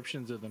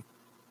descriptions of them.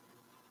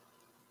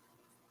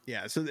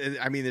 Yeah, so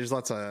I mean, there's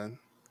lots of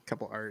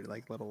couple art,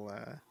 like little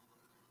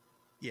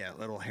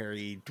little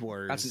hairy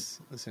dwarves.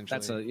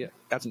 Essentially,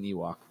 that's an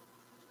Ewok.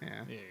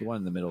 Yeah, the one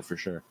in the middle for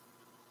sure.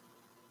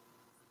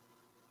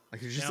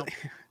 Like, it's just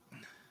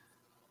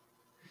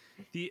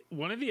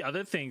one of the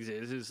other things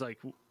is like,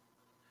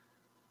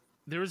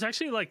 there was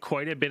actually like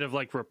quite a bit of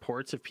like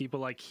reports of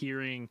people like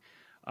hearing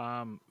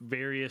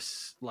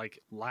various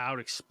like loud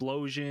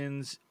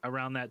explosions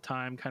around that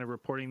time, kind of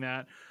reporting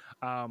that.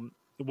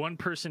 One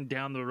person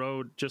down the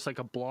road, just like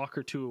a block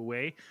or two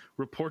away,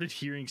 reported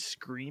hearing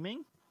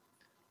screaming,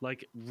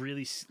 like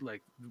really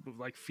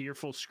like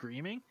fearful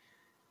screaming.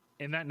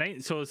 And that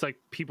night, so it's like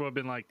people have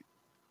been like,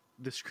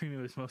 the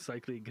screaming was most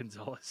likely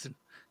Gonzalez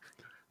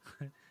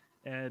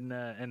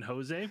and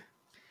Jose.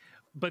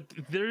 But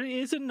there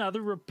is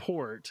another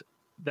report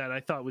that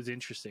I thought was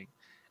interesting.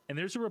 And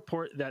there's a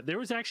report that there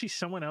was actually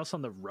someone else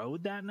on the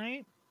road that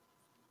night.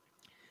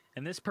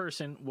 And this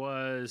person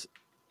was,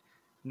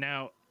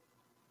 now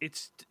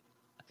it's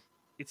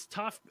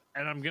tough,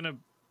 and I'm going to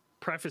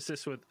preface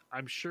this with,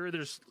 I'm sure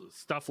there's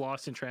stuff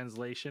lost in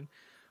translation,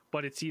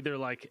 but it's either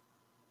like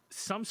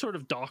some sort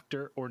of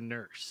doctor or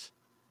nurse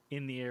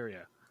in the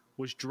area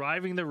was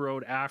driving the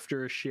road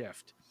after a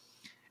shift,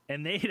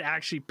 and they had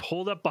actually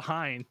pulled up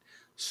behind,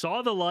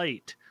 saw the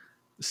light,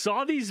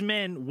 saw these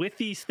men with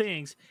these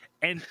things,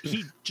 and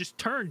he just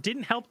turned,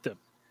 didn't help them,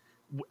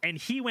 and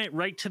he went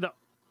right to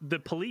the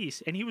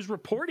police, and he was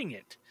reporting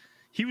it.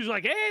 He was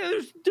like, hey,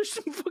 there's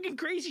some fucking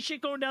crazy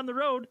shit going down the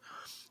road.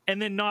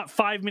 And then not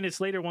 5 minutes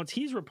later, once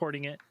he's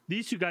reporting it,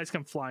 these two guys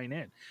come flying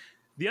in.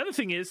 The other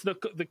thing is,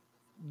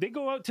 they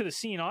go out to the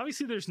scene.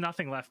 Obviously, there's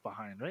nothing left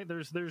behind, right?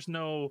 There's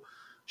no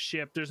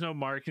ship. There's no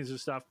markings or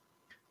stuff.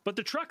 But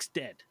the truck's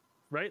dead,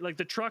 right? Like,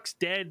 the truck's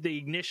dead. The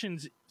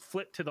ignition's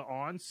flipped to the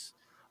ons.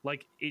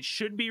 Like, it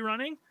should be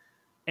running,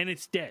 and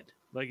it's dead.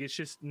 Like, it's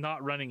just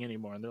not running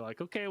anymore. And they're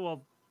like, okay,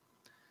 well,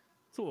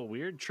 it's a little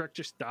weird. Truck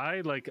just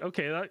died. Like,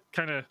 okay, that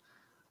kind of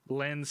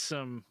lends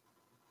some,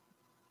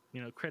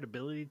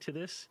 credibility to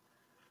this.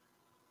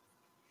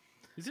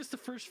 Is this the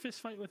first fist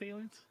fight with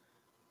aliens?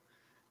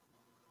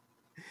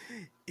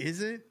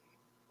 Is it?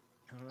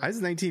 I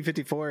was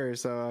 1954,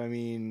 so I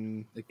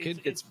mean, the kid,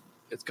 it's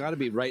got to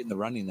be right in the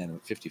running then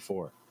with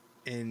 54,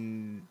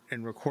 and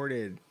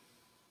recorded,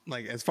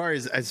 like, as far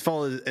as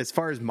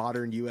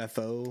modern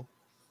UFO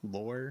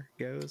lore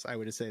goes, I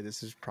would say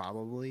this is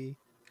probably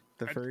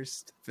the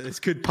first. This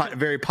could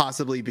very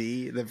possibly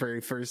be the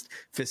very first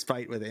fist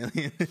fight with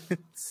aliens.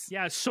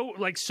 Yeah, so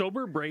like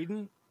sober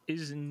Braden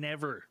is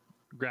never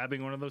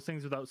grabbing one of those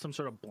things without some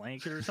sort of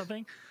blanket or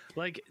something.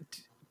 Like,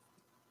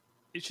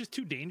 it's just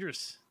too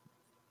dangerous.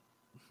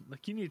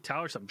 Like, you need a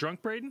towel or something.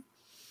 Drunk Braden,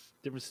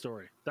 different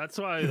story. That's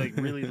why I like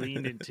really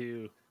leaned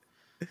into.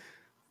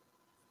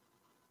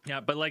 Yeah,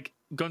 but like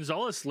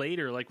Gonzalez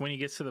later, like when he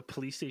gets to the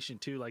police station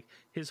too, like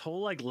his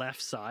whole like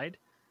left side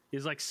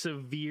is like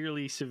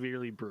severely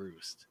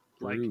bruised.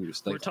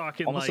 bruised. We're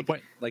talking almost like the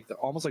point,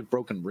 almost like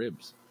broken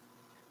ribs.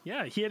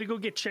 Yeah, he had to go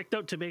get checked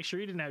out to make sure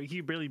he didn't have, he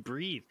could barely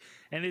breathe.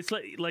 And it's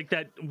like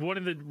that. One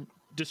of the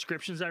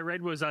descriptions I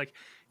read was like,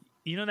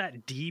 you know,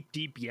 that deep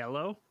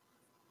yellow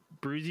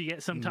bruise you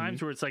get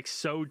sometimes where it's like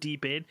so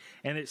deep in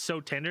and it's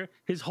so tender.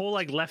 His whole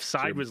like left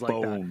side was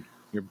like that.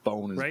 Your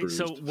bone is right. bruised.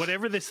 So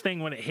whatever this thing,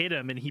 when it hit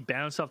him and he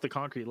bounced off the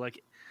concrete,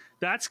 like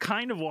that's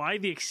kind of why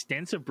the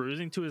extensive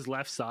bruising to his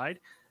left side.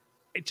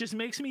 It just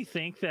makes me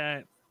think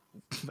that,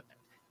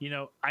 you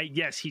know,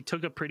 yes, he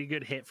took a pretty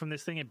good hit from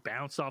this thing and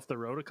bounced off the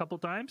road a couple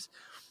times.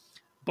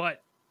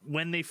 But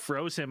when they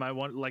froze him,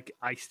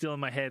 I still in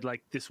my head,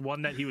 like this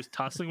one that he was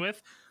tussling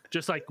with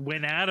just like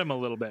went at him a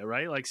little bit,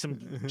 right? Like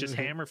some just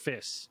hammer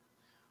fists,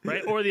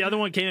 right? Or the other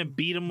one came and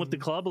beat him with the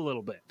club a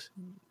little bit,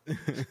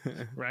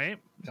 right?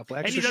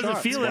 And he doesn't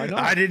feel it.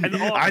 I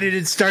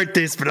didn't start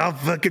this, but I'll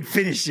fucking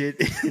finish it.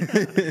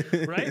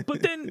 Right?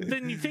 But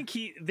then you think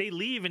they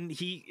leave and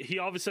he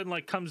all of a sudden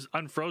like comes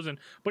unfrozen,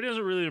 but he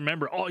doesn't really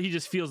remember. Oh, he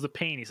just feels the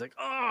pain. He's like,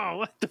 oh,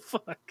 what the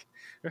fuck?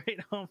 Right?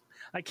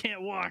 I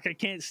can't walk. I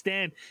can't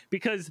stand,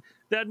 because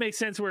that makes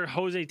sense where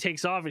Jose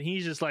takes off and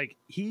he's just like,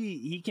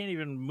 he can't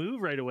even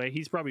move right away.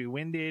 He's probably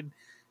winded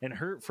and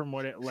hurt from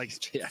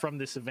from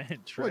this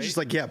event, right? Well, just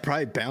like,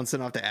 probably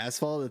bouncing off the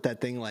asphalt.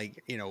 That thing,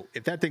 like, you know,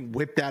 if that thing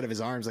whipped out of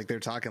his arms, like they're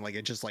talking, like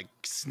it just like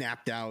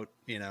snapped out,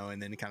 you know,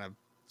 and then kind of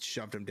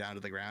shoved him down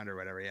to the ground or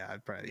whatever. Yeah,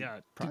 probably.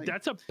 Dude,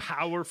 that's a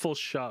powerful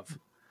shove.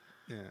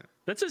 Yeah,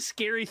 that's a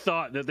scary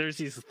thought that there's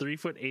these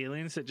 3-foot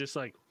aliens that just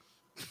like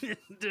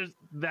they're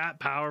that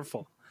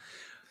powerful.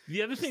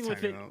 The other thing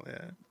with it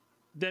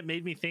that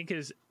made me think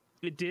is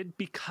it did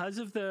because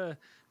of the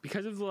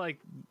like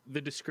the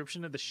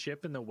description of the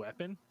ship and the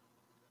weapon.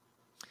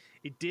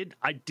 It did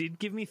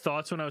give me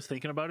thoughts when I was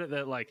thinking about it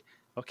that like,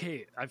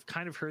 okay, I've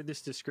kind of heard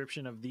this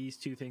description of these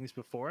two things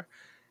before.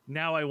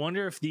 Now I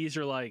wonder if these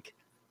are like,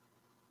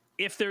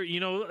 if they're, you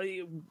know,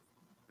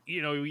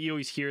 you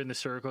always hear in the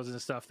circles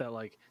and stuff that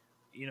like,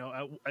 you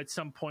know, at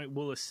some point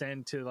we'll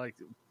ascend to like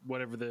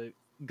whatever the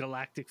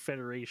Galactic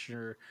Federation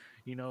or,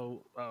 you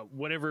know,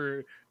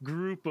 whatever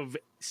group of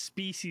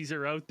species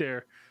are out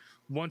there.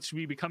 Once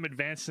we become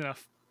advanced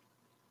enough,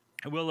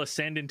 we'll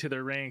ascend into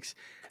their ranks.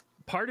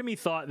 Part of me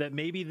thought that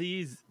maybe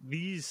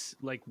these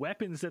like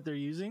weapons that they're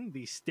using,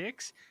 these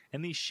sticks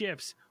and these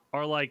ships,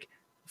 are like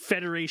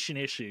Federation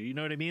issue. You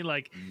know what I mean?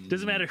 Like,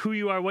 doesn't matter who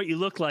you are, what you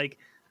look like.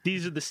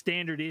 These are the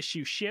standard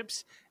issue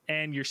ships,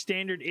 and your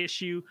standard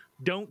issue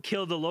don't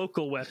kill the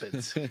local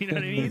weapons. You know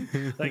what I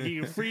mean? Like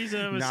you can freeze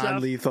them and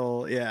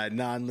non-lethal,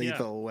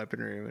 non-lethal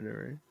weaponry or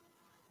whatever.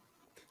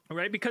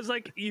 Right? Because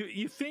like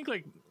you think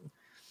like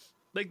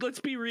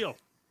let's be real.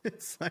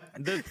 It's like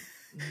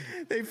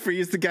they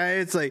freeze the guy.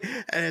 It's like,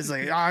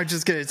 oh, I'm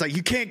just gonna. It's like,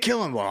 you can't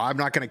kill him. Well, I'm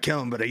not gonna kill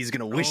him, but he's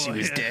gonna wish he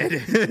was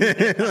dead.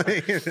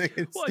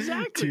 Well,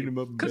 exactly.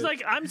 Because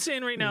like I'm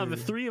saying right now, the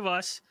three of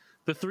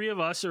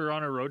us are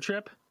on a road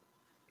trip,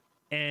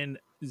 and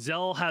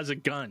Zell has a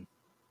gun,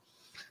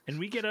 and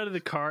we get out of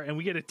the car and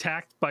we get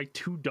attacked by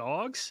 2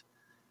 dogs.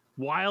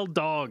 Wild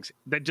dogs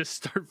that just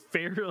start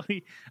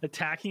ferally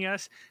attacking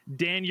us.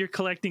 Dan, you're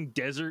collecting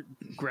desert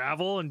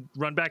gravel and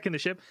run back in the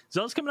ship.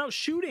 Zell's coming out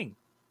shooting.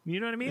 You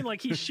know what I mean?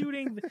 Like he's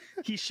shooting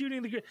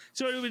the.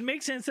 So it would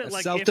make sense that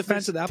like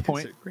self-defense at that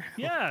point.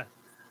 Yeah.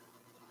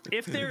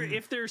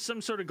 If there's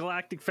some sort of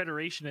Galactic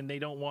Federation and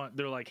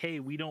they're like,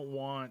 hey, we don't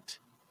want,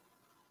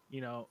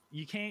 you know,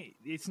 you can't.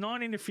 It's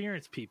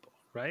non-interference, people,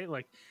 right?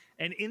 Like,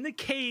 and in the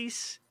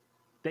case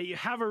that you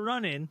have a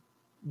run-in,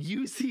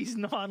 use these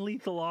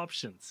non-lethal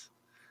options.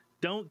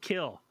 Don't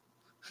kill.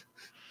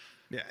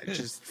 Yeah,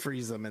 just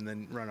freeze them and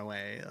then run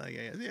away. Like,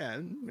 yeah,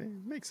 it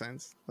makes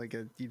sense. Like,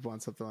 you'd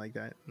want something like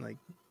that. Like,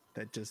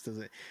 that just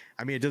doesn't.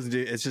 I mean, it doesn't do.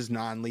 It's just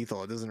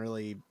non-lethal. It doesn't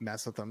really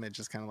mess with them. It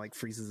just kind of like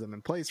freezes them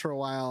in place for a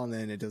while, and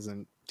then it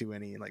doesn't do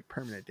any like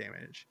permanent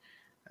damage.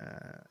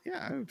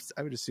 Yeah,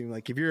 I would assume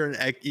like if you're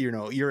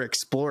you're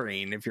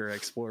exploring, if you're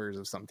explorers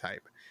of some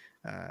type,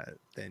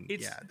 then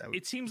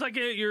it seems like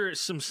you're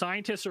some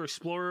scientist or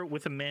explorer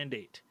with a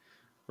mandate,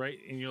 right?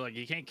 And you're like,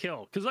 you can't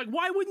kill, because like,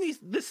 why wouldn't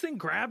this thing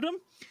grabbed them?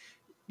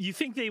 You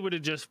think they would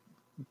have just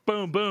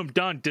boom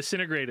done,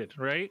 disintegrated,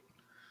 right?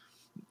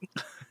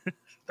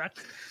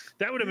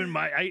 that would have been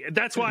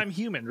that's why I'm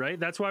human, right?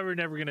 That's why we're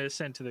never going to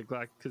ascend to the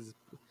Galactic, because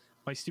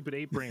my stupid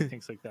ape brain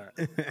thinks like that.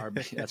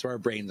 That's where our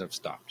brains have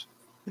stopped.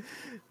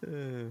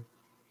 It's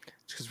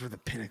because we're the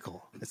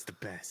pinnacle. It's the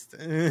best.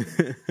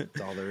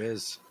 That's all there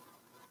is.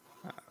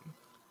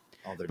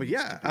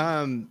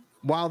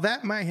 While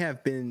that might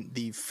have been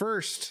the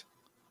first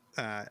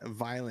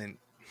violent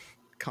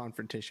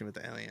confrontation with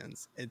the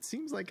aliens, it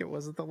seems like it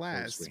wasn't the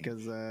last,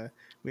 because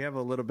we have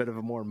a little bit of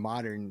a more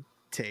modern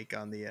take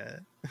on the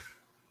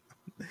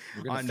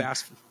we're gonna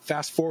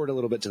fast forward a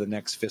little bit to the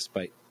next fist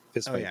fight.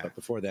 Yeah. But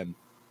before then, I'm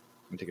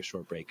gonna take a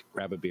short break,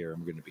 grab a beer,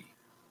 and we're gonna be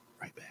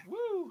right back.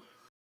 Woo!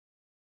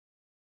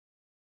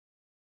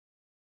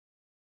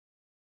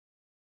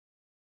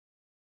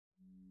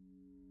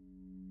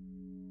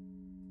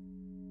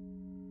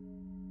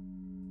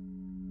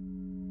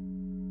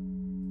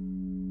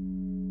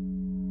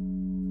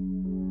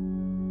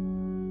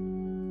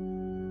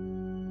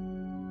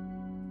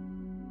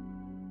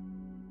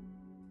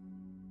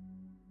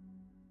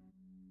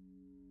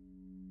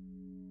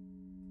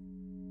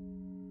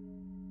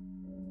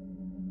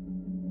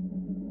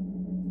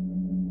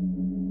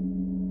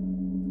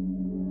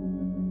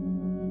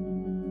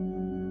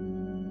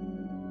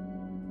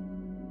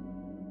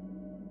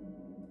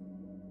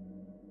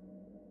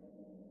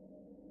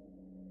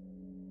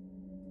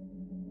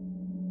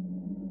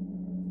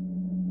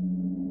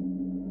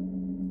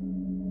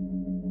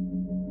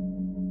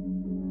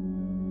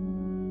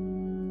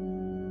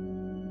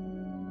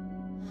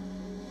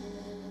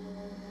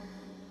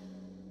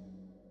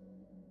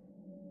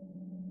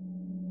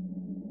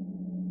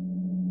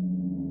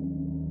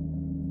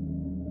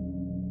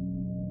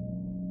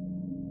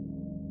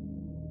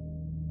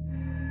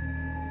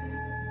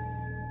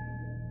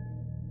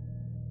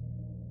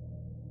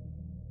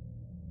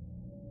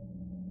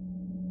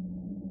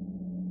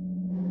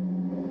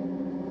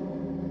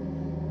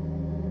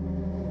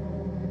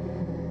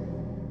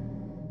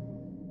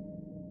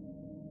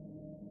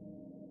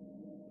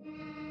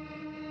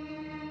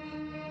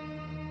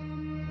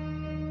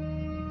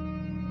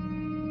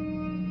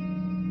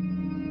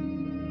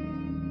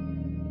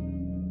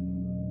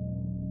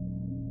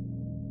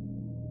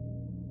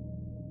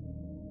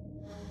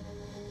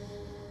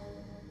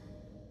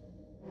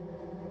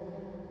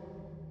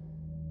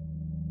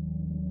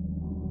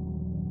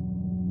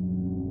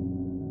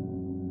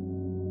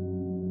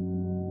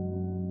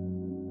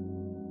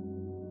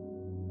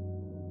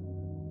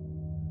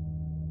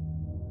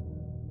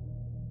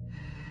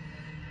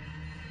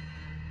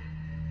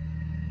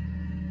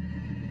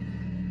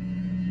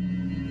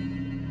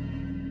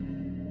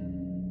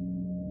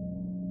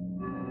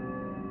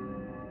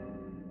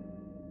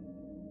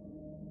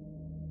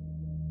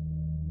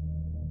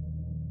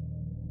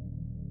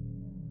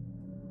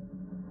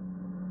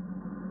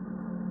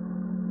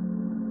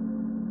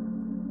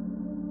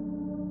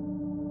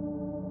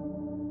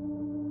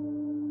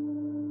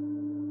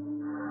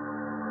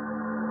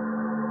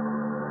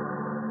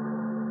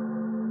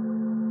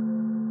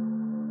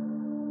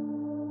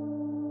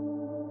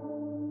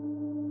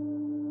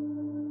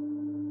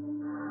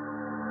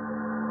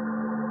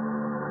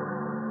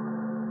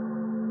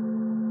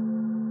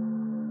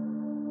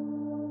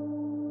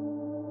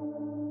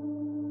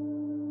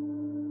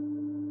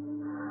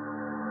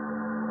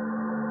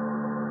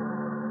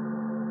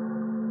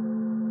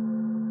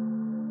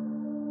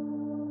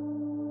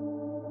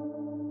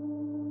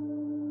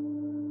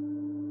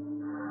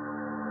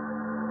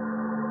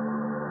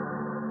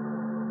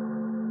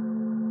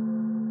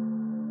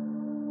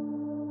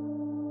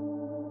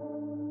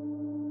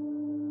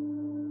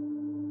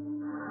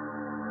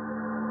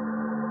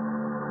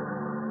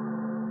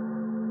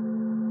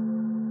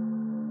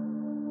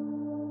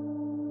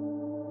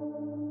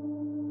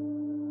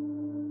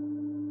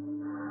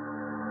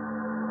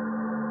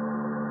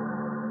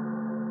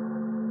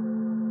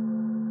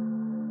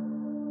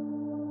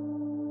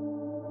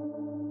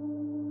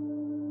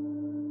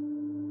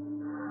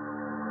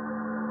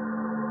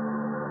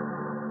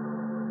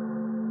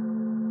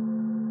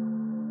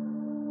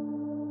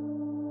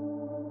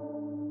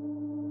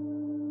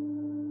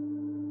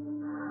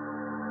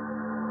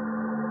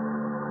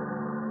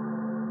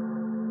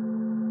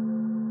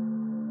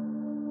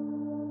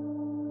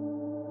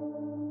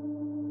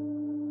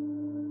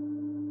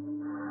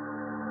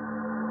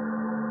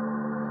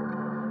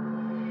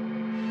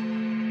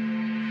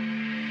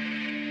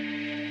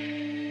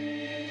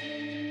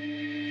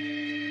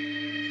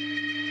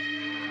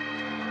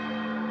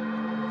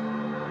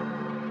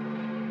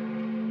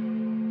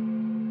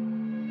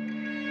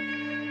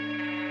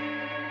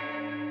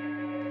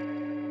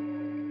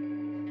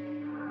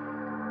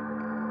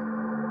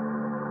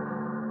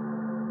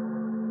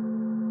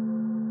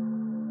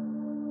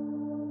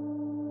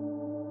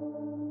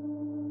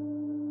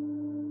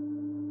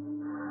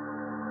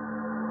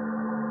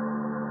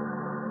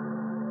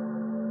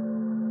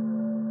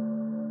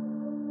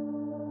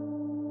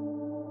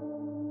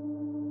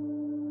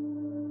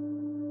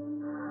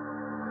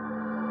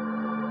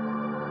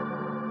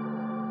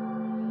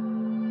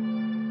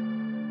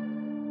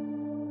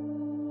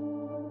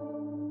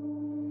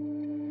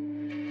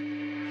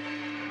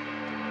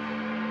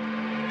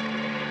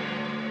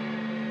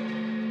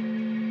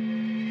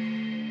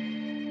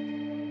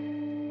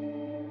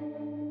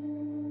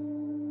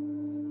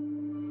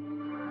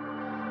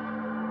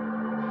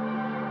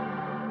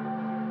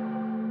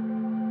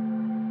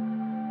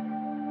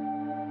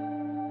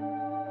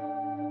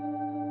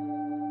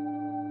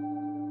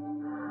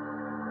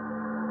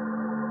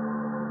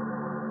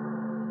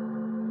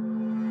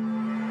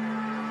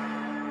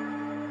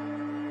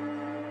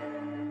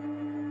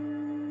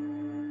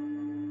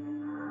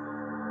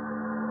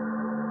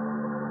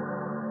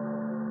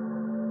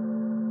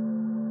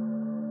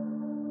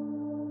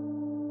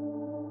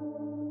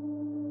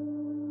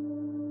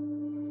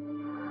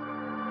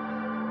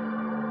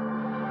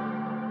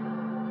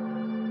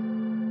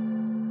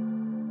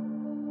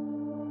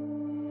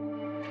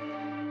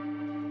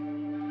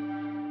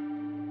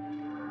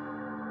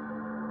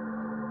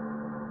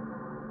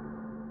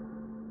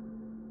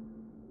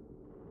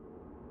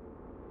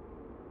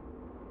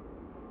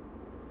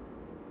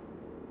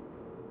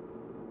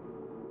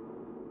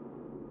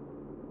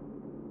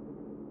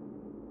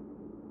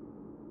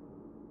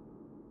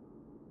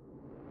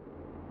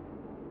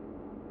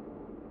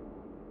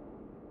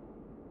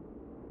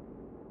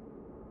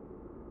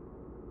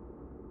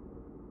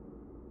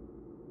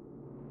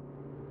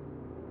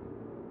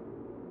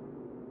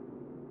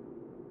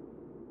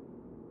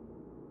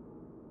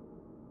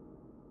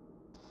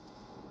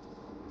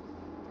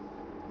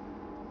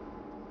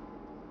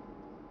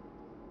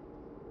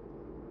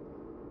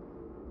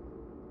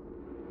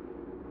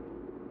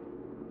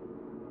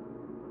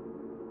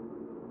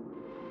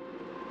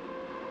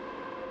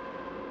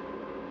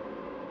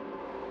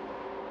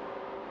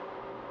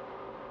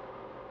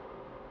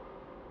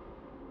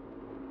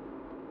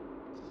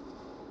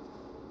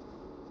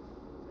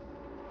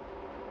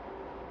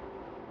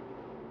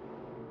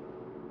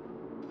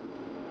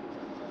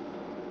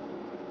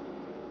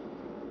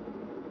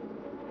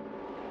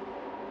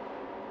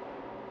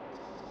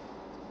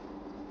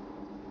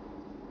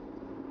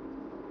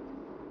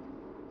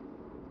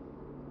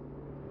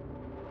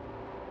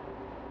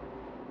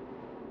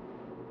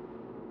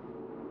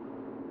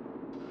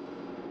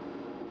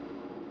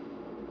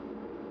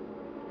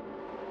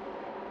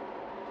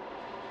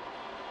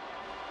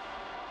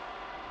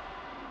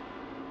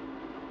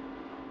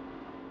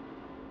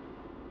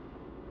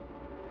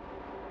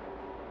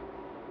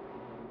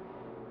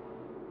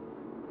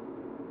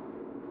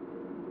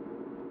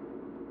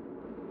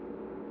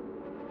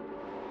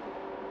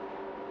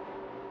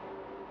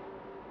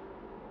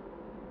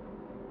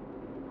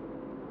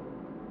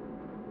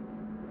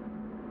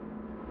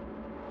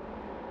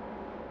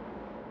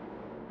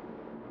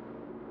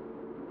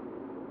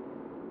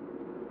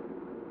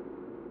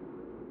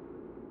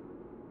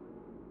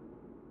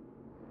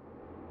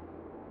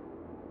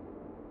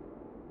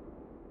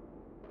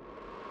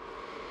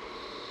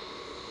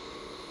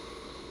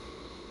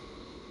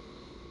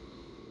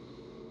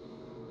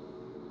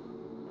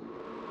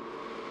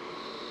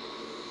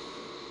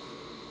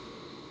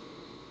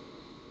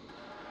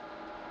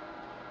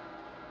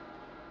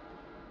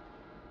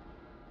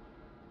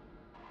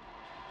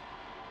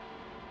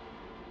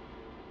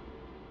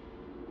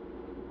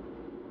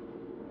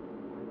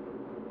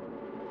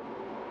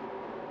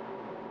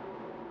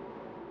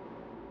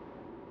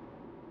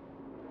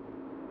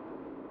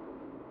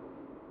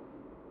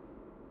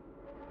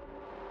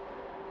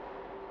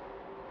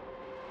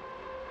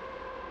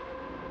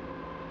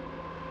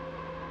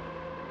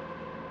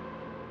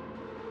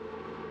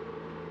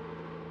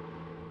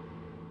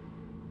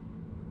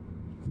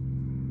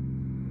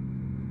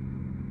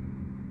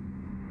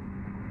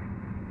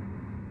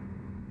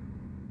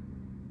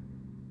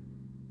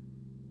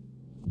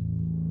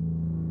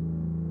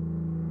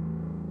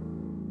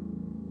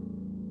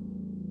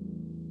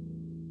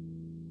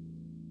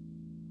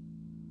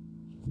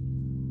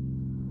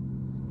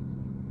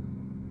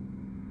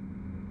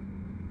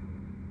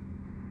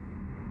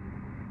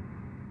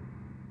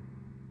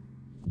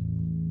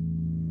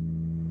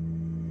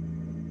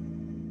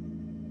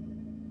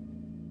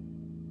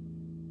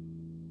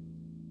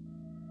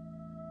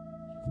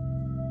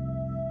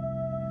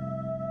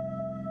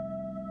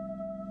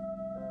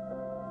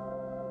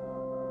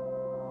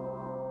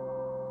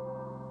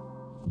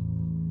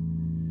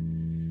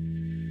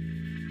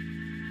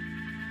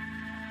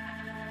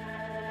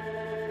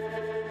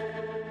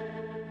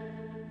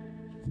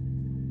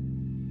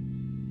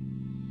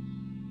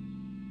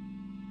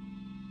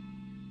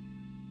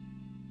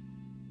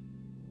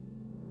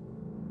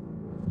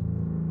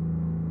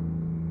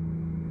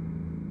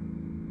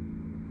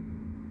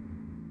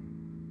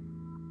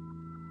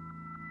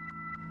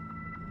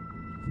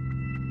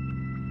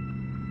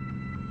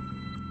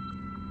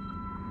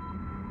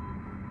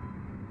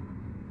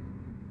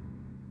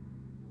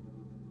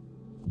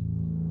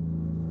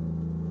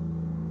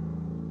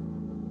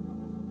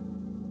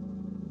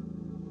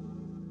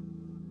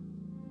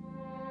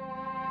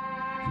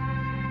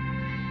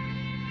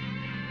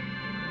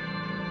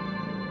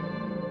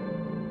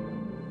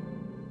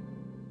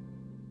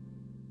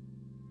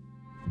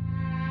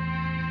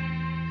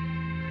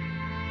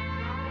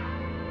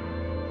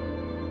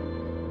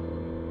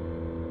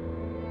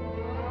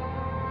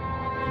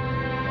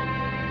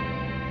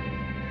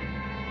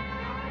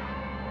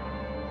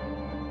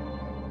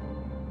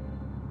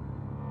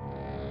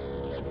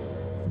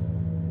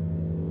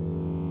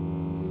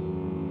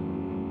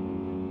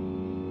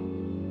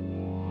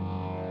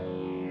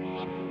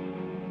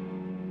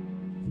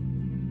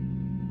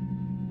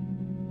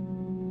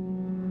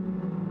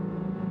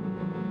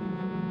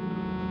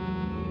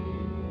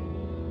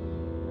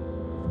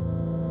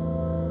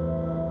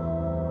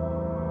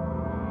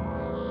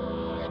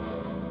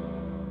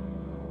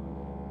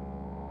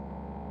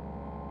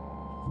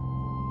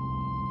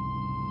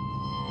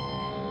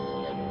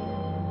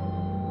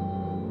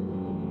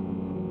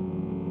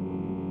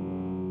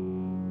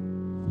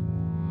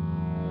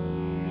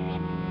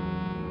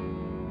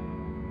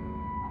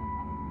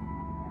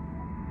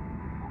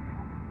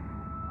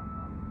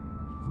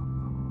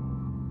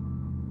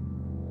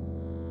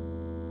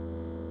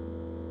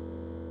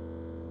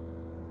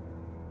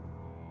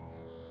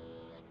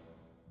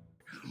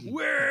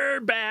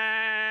 We're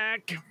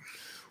back.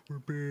 We're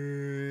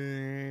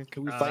back.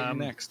 Who we fighting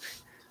next?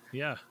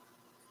 Yeah.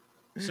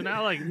 So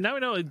now we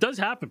know it does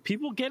happen.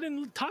 People get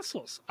in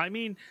tussles. I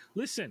mean,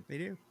 listen, They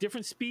do.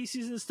 different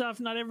species and stuff.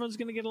 Not everyone's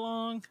going to get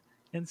along,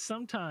 and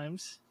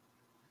sometimes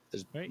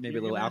There's right, maybe a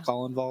you're little gonna-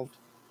 alcohol involved.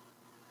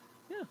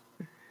 Yeah.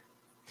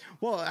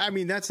 Well, I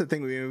mean, that's the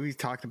thing. We've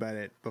talked about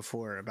it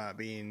before about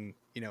being,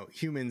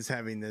 humans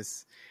having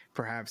this.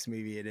 Perhaps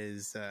maybe it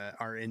is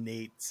our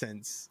innate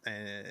sense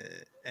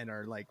and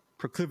our like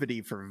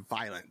proclivity for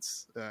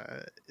violence.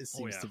 It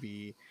seems to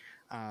be,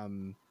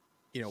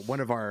 one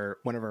of our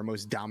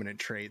most dominant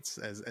traits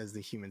as the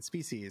human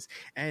species.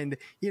 And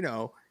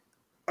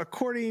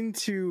according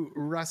to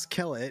Russ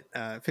Kellett,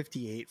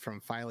 58 from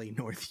Filey,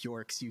 North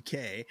Yorks,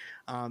 UK,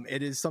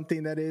 it is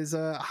something that is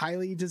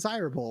highly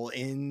desirable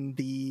in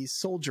the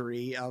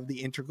soldiery of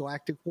the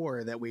intergalactic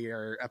war that we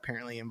are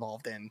apparently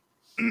involved in.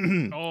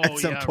 At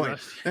some point.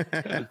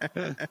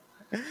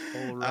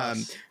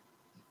 Russ.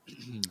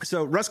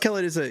 So Russ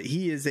Kellett is a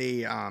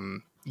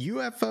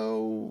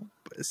UFO,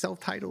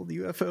 self-titled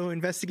UFO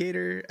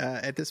investigator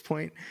at this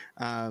point.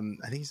 I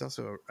think he's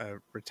also a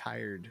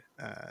retired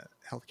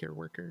healthcare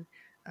worker.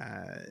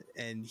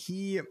 And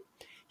he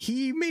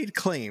made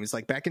claims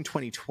like back in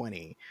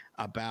 2020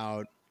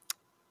 about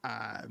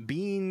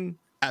being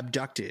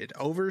abducted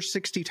over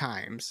 60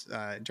 times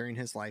during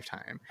his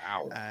lifetime.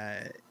 Wow.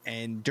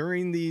 And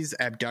during these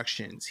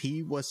abductions,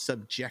 he was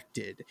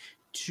subjected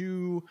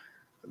to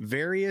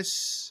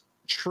various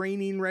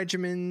training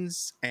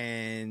regimens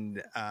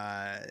and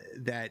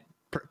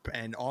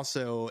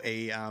also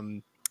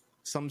a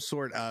some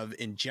sort of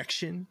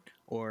injection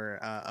or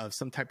of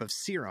some type of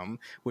serum,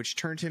 which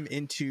turned him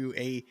into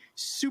a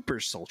super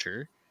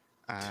soldier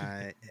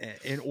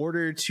in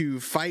order to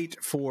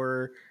fight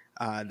for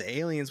the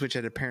aliens, which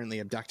had apparently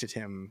abducted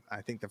him.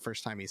 I think the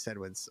first time he said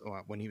was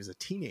when he was a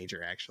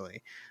teenager,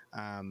 actually.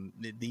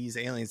 These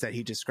aliens that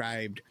he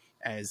described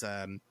as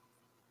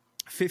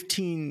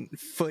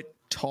 15-foot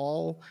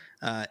tall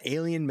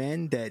alien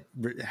men that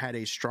had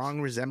a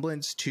strong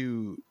resemblance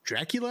to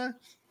Dracula,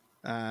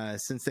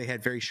 since they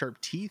had very sharp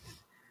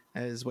teeth,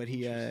 as what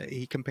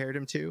he compared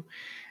him to.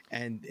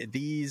 And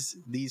these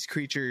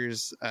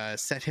creatures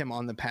set him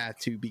on the path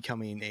to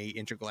becoming a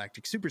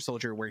intergalactic super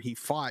soldier, where he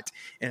fought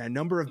in a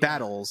number of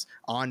battles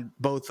on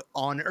both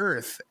on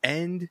Earth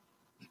and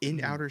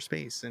in outer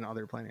space and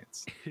other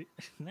planets.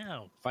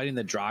 Now Fighting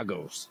the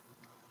Dragos.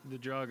 the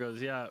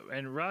Dragos, yeah.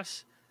 And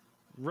Russ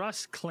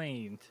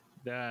claimed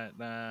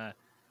that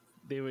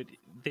they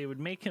would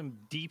make him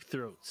deep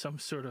throat some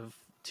sort of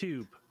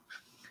tube,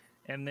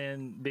 and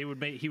then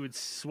he would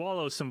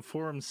swallow some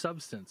foreign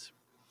substance.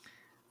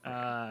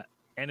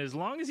 And as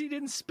long as he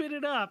didn't spit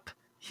it up,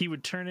 he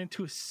would turn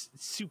into a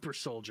super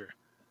soldier.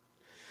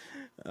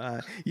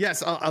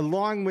 Yes,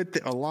 along with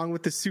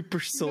the super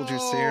soldier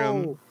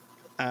serum.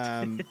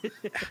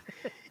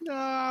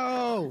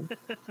 No,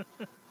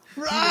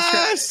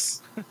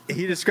 Russ.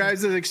 He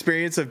describes his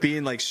experience of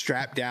being like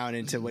strapped down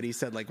into what he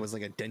said was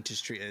like a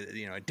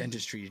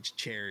dentistry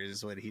chair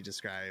is what he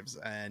describes,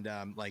 and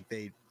like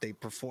they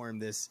perform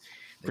this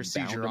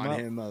procedure on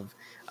him of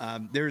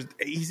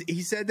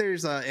he said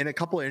there's in a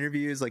couple of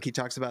interviews, like he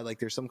talks about like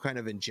there's some kind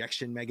of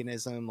injection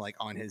mechanism like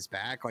on his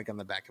back, like on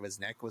the back of his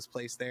neck was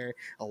placed there,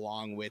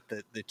 along with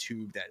the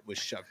tube that was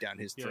shoved down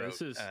his throat.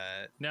 This is,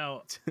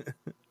 now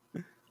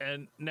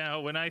and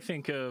now when I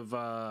think of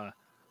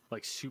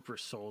like super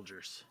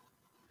soldiers,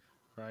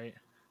 right?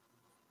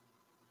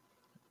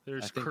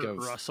 There's Kurt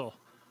Russell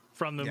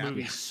from the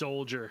movie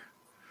Soldier,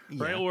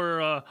 right?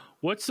 Or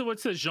what's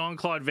the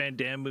Jean-Claude Van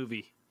Damme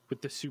movie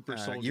with the super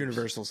soldiers?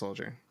 Universal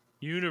Soldier.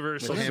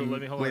 Universal. With him, so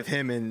let me hold with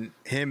him and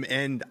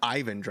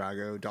Ivan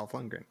Drago, Dolph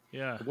Lundgren.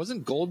 Yeah.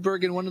 Wasn't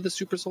Goldberg in one of the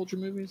super soldier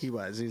movies? He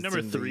was. He's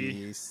number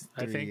three,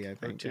 I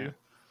think. Or two. Yeah.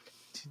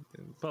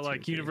 But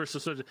like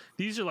Universal Soldier,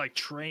 these are like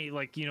train,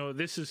 like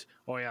this is.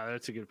 Oh yeah,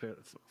 that's a good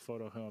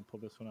photo. Hold on,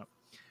 pull this one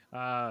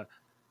up.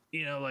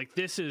 Like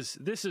this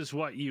is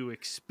what you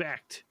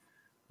expect,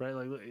 right?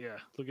 Like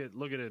look at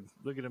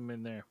him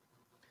in there.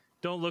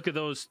 Don't look at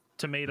those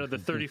the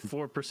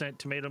 34%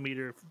 tomato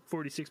meter,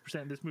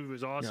 46%. This movie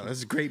was awesome. No, this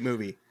is a great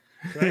movie.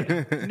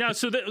 Right? Now,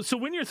 so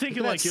when you're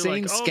thinking like you're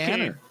like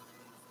scanner. Okay,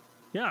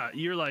 yeah,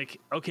 you're like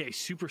okay,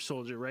 super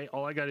soldier, right?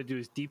 All I got to do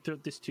is deep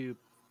throat this tube,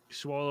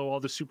 swallow all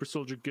the super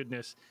soldier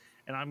goodness,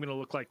 and I'm gonna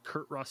look like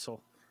Kurt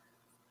Russell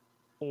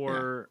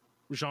or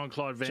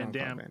Jean-Claude Van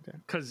Damme,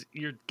 because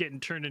you're getting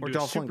turned into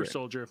a super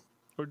soldier,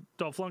 or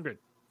Dolph Lundgren.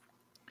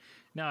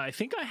 Now, I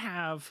think I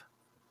have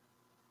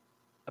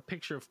a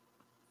picture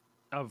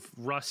of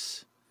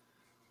Russ,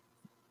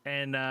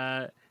 and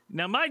now,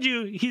 mind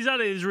you, he's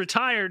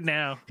retired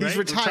now. He's right?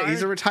 retired.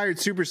 He's a retired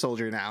super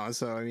soldier now.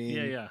 So I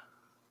mean,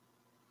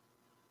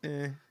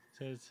 yeah.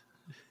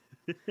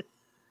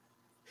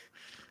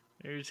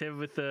 There's him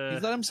with the.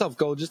 He's let himself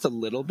go just a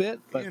little bit,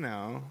 but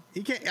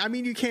he can't. I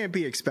mean, you can't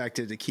be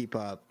expected to keep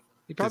up.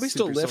 He probably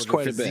still lifts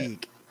quite a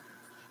bit.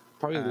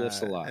 Probably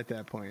lifts a lot at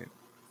that point.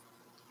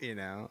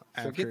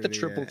 Forget the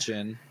triple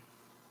chin.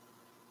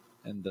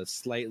 and the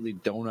slightly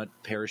donut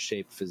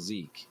pear-shaped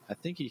physique, I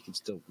think he can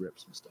still rip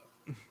some stuff.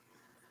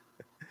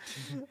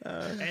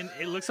 And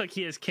it looks like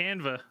he has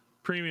Canva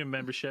premium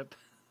membership.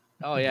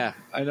 Oh yeah,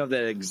 I know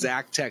that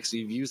exact text.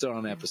 You've used it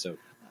on an episode.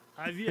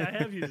 I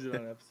have used it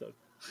on an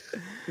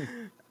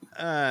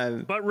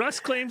episode. But Russ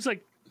claims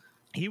like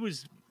he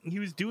was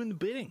doing the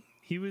bidding.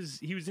 He was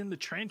in the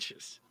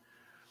trenches.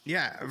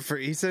 Yeah,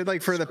 he said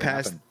like for the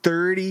past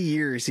 30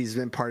 years he's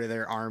been part of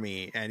their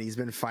army, and he's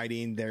been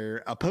fighting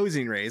their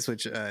opposing race,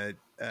 which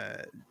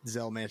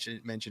Zell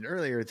mentioned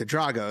earlier, the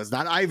Dragos,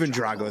 not Ivan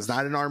Dragos,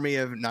 not an army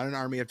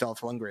of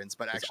Dolph Lundgrens,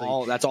 but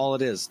actually that's all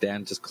it is,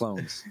 Dan. Just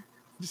clones.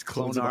 Just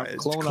clones of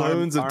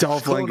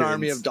Dolph Lundgren.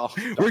 Army of Dolph.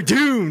 We're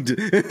doomed.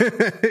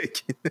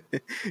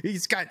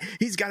 he's got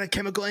a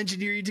chemical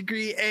engineering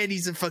degree and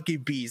he's a fucking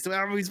beast. How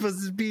are we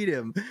supposed to beat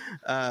him?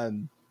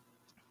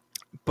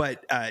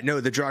 But no,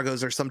 the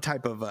Dragos are some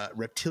type of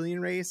reptilian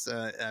race.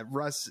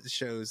 Russ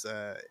is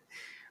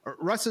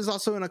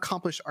also an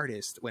accomplished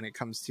artist when it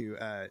comes to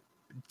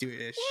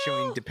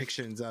showing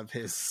depictions of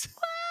his.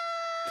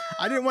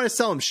 I didn't want to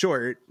sell him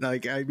short.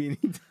 Like, I mean.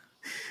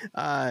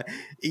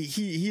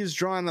 He has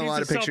drawn a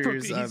lot of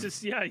pictures. Let's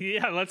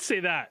say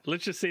that.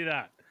 Let's just say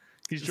that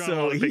he's drawn a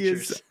lot of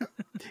pictures.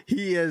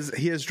 He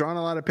has drawn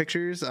a lot of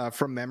pictures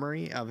from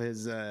memory of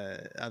his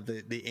of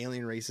the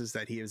alien races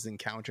that he has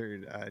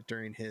encountered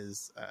during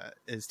his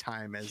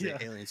time as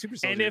the alien super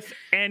soldier.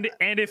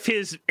 And if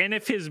his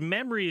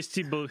memory is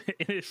to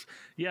he's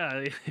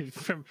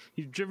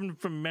driven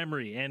from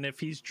memory, and if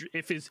he's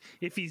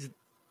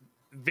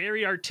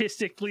very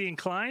artistically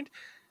inclined,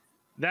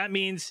 that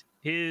means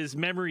his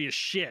memory is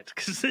shit,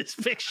 because this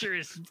picture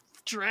is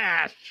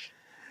trash.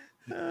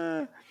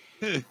 So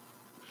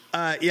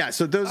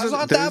those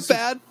not that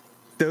bad.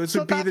 Those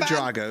would be the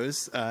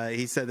Dragos.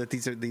 He said that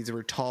these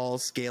were tall,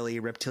 scaly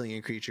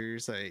reptilian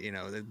creatures,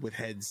 with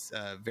heads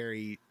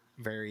very,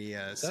 very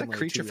is that similar a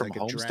creature to from like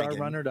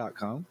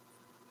homestarrunner.com?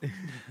 It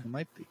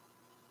might be.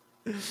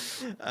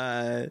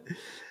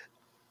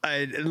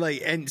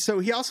 And so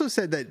he also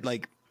said that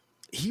like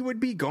he would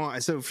be gone.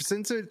 So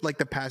since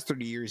the past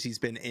 30 years he's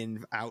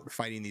been out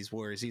fighting these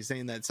wars, he's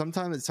saying that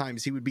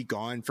sometimes he would be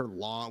gone for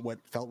what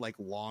felt like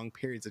long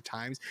periods of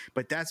times,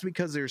 but that's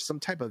because there's some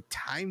type of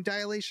time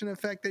dilation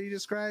effect that he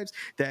describes,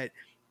 that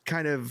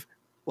kind of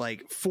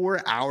like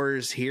 4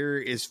 hours here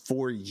is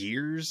 4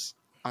 years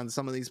on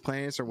some of these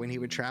planets, or when he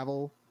would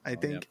travel, I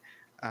think.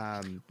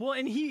 Yep. Well,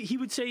 and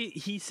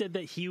he said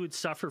that he would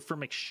suffer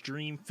from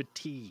extreme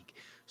fatigue.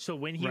 So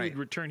when he would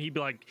return, he'd be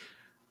like,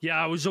 yeah,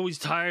 I was always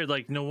tired.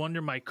 Like, no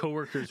wonder my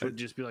coworkers would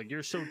just be like,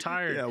 "You're so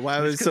tired." Yeah, well,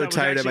 I was so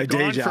tired at my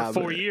day job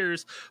for 4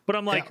 years. But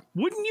I'm like,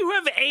 wouldn't you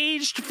have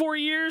aged 4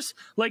 years?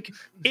 Like,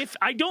 if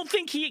I don't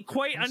think he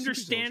quite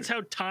understands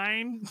how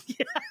time.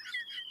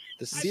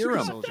 The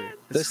serum,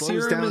 the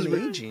serum is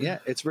aging. Yeah,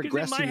 it's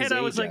regressing his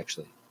age.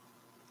 Actually,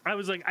 I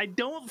was like, I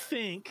don't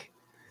think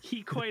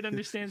he quite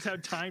understands how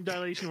time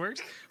dilation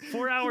works.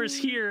 4 hours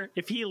here,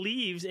 if he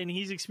leaves and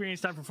he's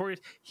experienced time for 4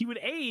 years, he would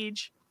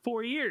age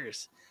 4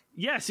 years.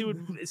 Yes, it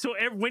would. So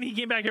when he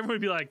came back, everyone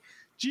would be like,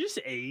 "Did you just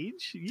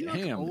age? You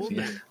look old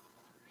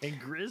and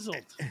grizzled."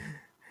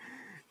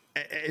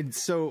 And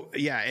so,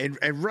 and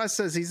Russ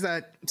says he's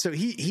that. So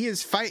he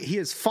has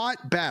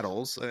fought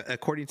battles,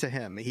 according to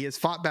him. He has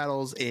fought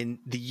battles in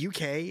the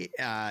UK,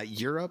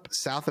 Europe,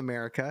 South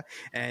America,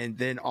 and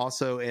then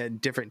also in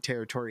different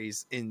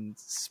territories in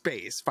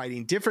space,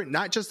 fighting different,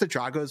 not just the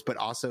Dragos, but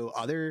also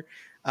other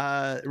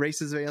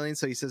races of aliens.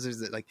 So he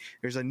says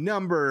there's a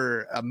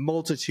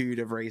multitude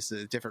of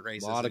races, different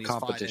races, a lot of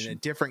competition in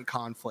different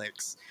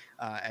conflicts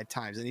at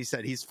times. And he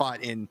said he's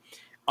fought in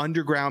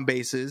underground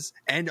bases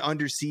and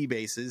undersea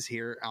bases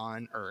here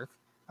on Earth.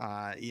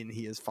 And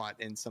he has fought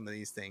in some of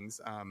these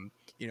things.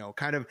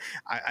 Kind of.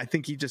 I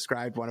think he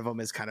described one of them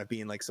as kind of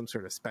being like some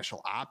sort of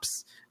special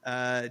ops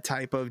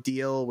type of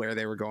deal, where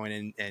they were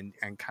going in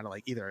and kind of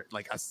like either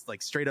like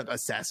straight up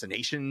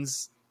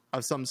assassinations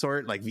of some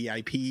sort, like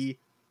VIP.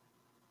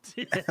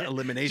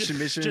 Elimination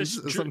missions,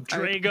 just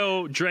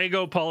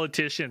Drago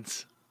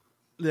politicians.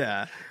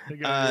 Yeah,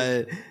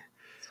 I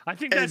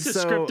think that's the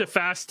script of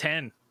Fast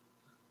 10.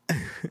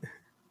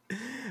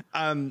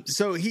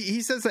 So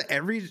he says that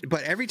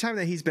every time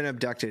that he's been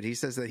abducted, he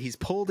says that he's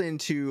pulled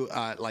into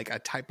like a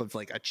type of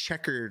like a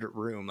checkered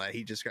room that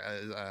he just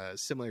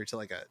similar to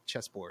like a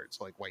chessboard,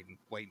 so like white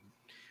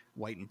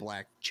and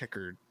black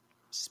checkered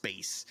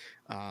space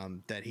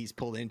that he's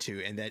pulled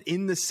into, and that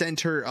in the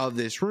center of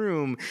this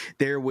room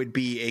there would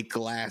be a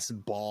glass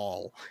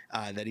ball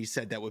that he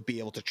said that would be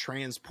able to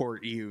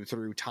transport you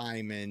through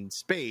time and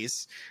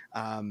space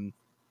and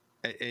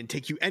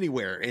take you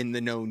anywhere in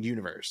the known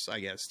universe, I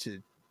guess,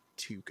 to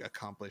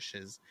accomplish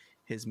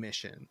his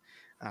mission.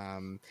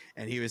 And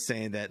he was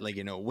saying that,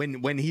 like,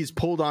 when he's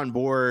pulled on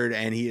board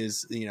and he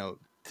is, to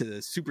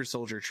the super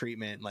soldier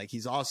treatment, like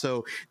he's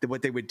also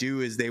what they would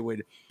do is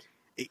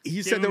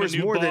he said there was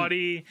more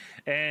body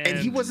and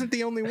he wasn't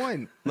the only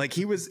one. Like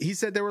he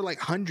said there were like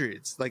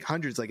hundreds, like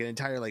an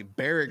entire like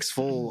barracks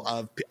full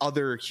of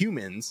other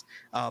humans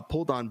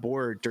pulled on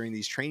board during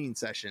these training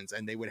sessions,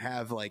 and they would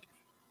have like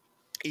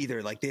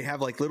either. Like they have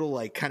like little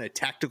like kind of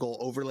tactical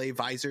overlay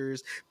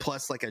visors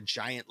plus like a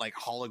giant like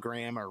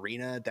hologram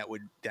arena that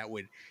would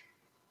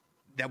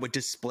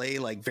display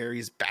like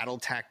various battle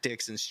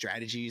tactics and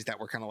strategies that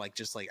were kind of like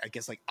just like I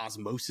guess like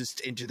osmosis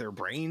into their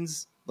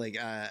brains, like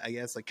I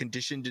guess like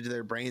conditioned into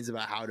their brains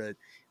about how to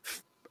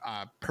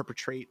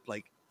perpetrate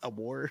like a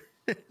war.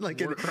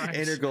 Like an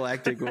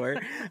intergalactic war.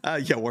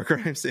 War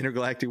crimes,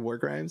 intergalactic war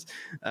crimes.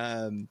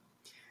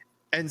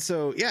 And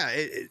so,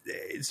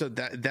 so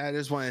that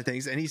is one of the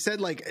things. And he said,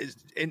 like,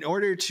 in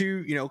order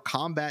to,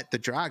 combat the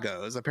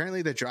Dragos,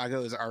 apparently the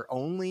Dragos are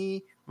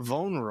only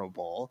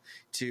vulnerable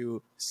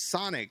to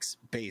sonics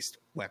based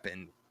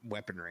weaponry.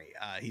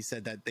 He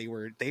said that they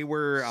were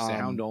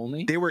sound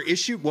only. They were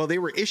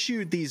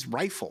issued these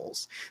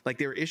rifles, like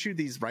they were issued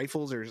these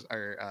rifles or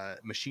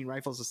machine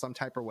rifles of some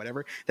type or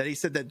whatever. That he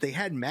said that they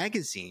had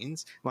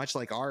magazines, much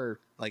like our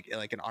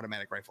like an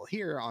automatic rifle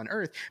here on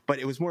Earth, but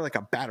it was more like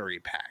a battery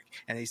pack.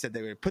 And he said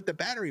they would put the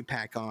battery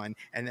pack on,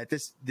 and that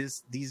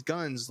these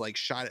guns like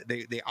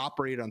they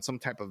operate on some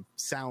type of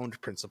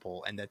sound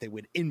principle, and that they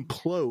would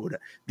implode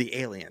the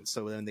aliens.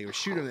 So then they would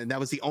shoot them, and that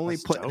was the only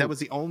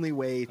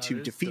way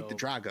to defeat the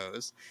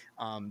Dragos,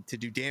 to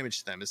do damage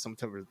to them, is some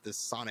type of this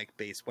sonic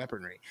based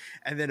weaponry.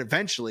 And then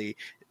eventually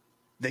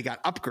they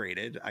got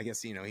upgraded. I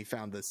guess, he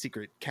found the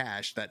secret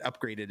cache that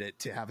upgraded it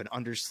to have an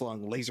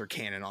underslung laser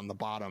cannon on the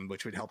bottom,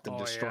 which would help them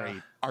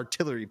destroy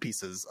artillery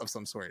pieces of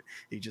some sort.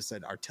 He just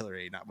said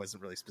artillery,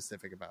 wasn't really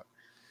specific about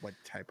what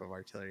type of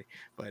artillery.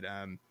 But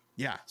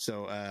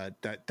so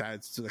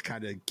that's the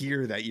kind of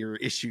gear that you're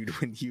issued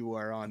when you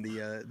are on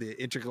the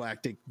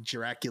intergalactic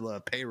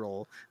Dracula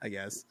payroll, I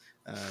guess.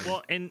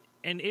 Well, and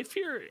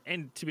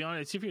to be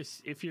honest,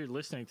 if you're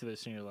listening to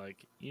this and you're like,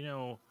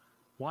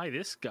 why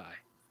this guy?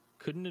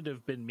 Couldn't it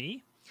have been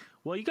me?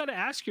 Well, you got to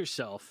ask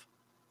yourself,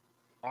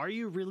 are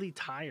you really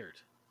tired?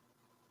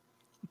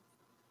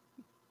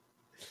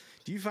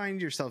 Do you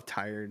find yourself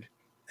tired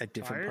at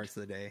different parts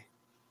of the day?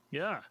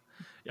 Yeah.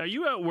 Are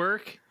you at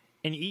work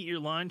and you eat your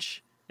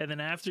lunch, and then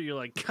after you're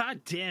like,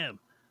 God damn,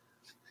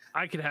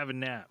 I could have a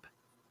nap?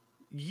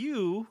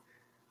 You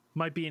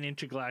might be an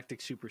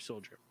intergalactic super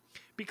soldier.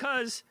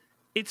 Because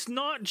it's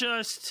not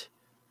just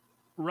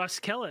Russ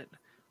Kellett.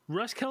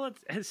 Russ Kellett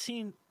has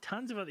seen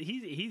tons of other...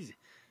 He's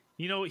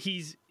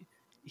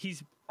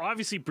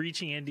obviously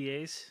breaching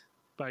NDAs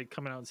by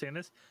coming out and saying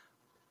this,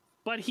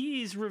 but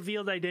he's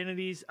revealed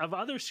identities of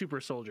other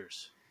super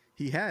soldiers.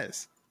 He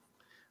has.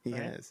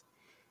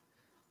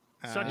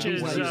 Such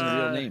as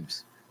real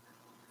names.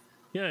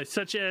 Yeah,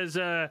 such as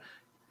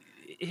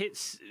hit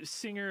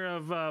singer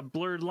of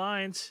Blurred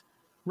Lines,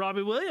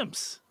 Robbie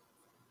Williams.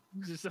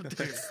 Just up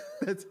there.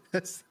 That's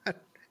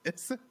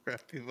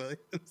Robbie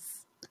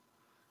Williams.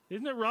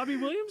 Isn't it Robbie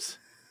Williams?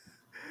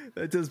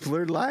 That does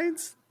Blurred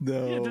Lines?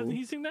 No. Yeah, doesn't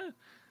he sing that?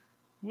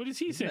 What does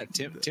he sing?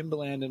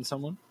 Timbaland and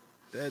someone?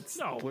 That's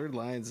Blurred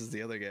Lines is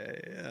the other guy.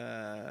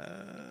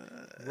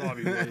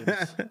 Robbie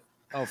Williams.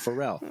 Oh,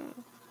 Pharrell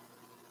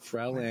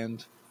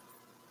and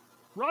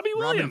Robbie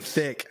Williams.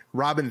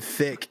 Robin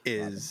Thicke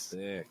is.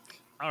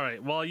 All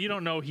right. Well, you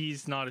don't know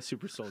he's not a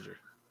super soldier.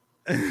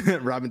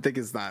 Robin Thicke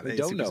is not. We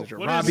don't know.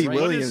 Robbie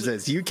Williams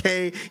is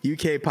UK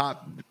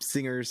pop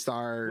singer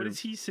star. What does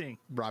he sing?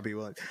 Robbie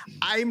Williams.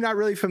 I'm not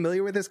really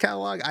familiar with his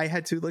catalog. I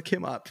had to look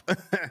him up.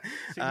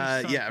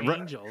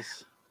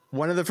 Angels.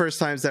 One of the first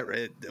times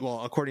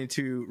according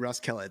to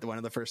Russ Kellett, one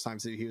of the first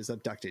times that he was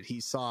abducted,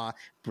 he saw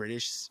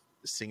British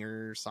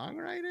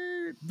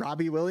singer-songwriter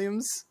Robbie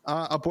Williams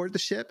aboard the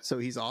ship. So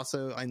he's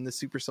also in the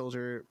super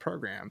soldier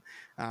program.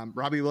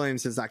 Robbie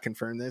Williams has not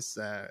confirmed this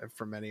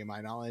from any of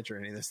my knowledge or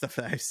any of the stuff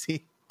that I've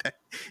seen.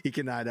 He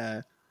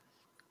cannot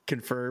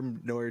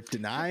confirm nor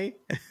deny.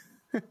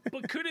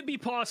 But could it be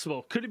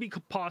possible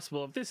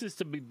if this is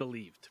to be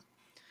believed,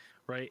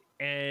 right?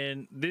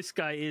 And this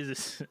guy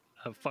is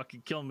a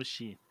fucking kill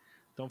machine.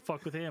 Don't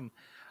fuck with him.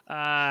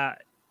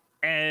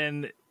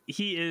 And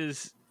he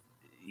is,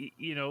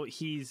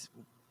 he's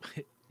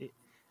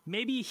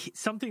maybe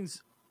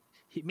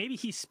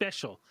he's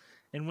special,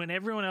 and when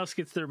everyone else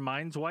gets their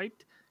minds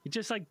wiped, it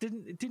just like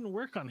didn't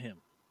work on him.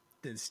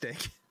 Didn't stick.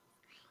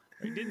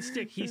 It didn't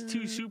stick. He's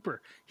too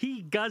super.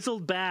 He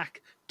guzzled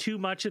back too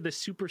much of the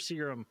super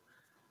serum.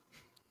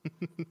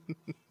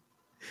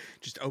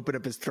 Just open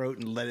up his throat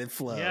and let it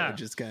flow. Yeah.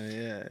 Just kind of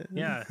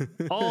yeah.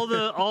 All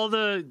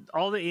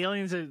the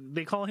aliens,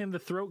 they call him the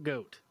throat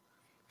goat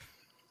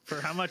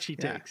for how much he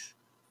takes.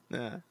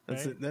 Yeah, he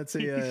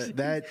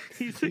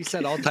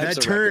said all types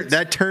of records.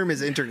 That term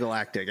is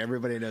intergalactic.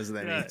 Everybody knows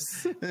what that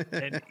means.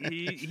 And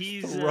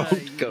he's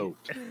throat goat.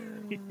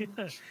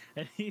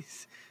 And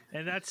he's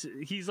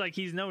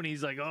known.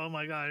 He's like, oh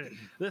my god,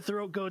 the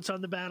throat goat's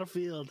on the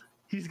battlefield.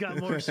 He's got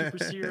more super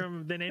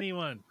serum than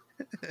anyone.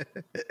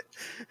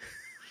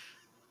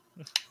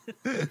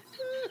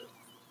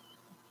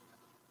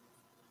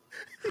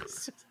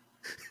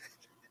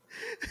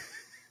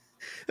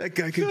 That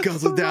guy could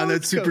guzzle down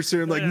that super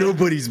serum like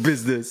nobody's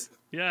business.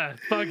 Yeah,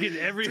 fucking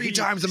three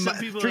times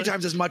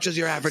as much as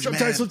your average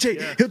Sometimes man.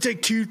 he'll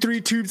take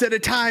 2-3 tubes at a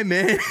time,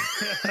 man.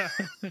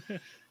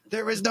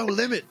 There is no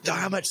limit to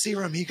how much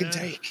serum he can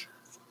take.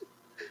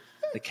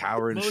 The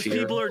cower in Most fear.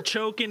 people are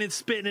choking and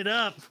spitting it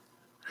up.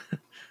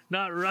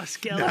 Not Russ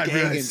Kelly. Not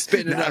Gagging, Russ.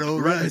 spitting it Not up,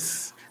 old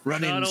Russ.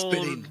 running Not and old-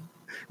 spitting.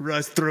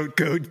 Russ throat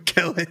goat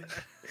killing.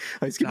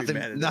 Oh, he's gonna be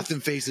mad at Nothing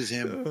faces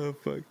him. us. Oh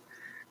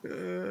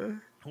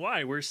fuck.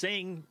 Why? We're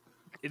saying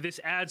this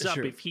adds up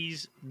Sure. if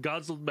he's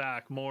guzzled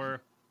back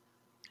more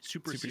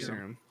super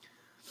serum.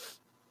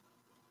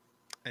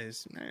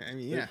 serum. I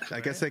mean, yeah. I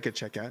guess I could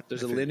check out.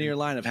 There's a if it- linear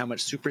line of how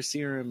much super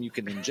serum you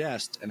can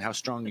ingest and how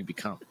strong you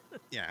become.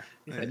 Yeah.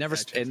 It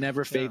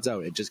never fades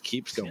out. It just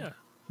keeps going.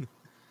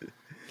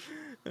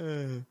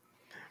 Yeah.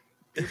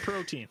 Your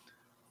protein.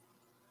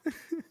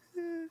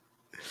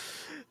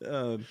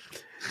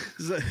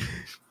 So,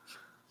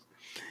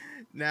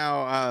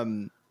 now, I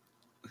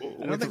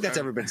don't think that's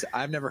ever been said.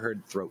 I've never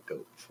heard throat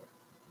goat before.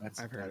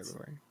 I've heard it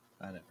before.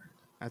 I never heard.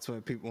 That's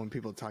what when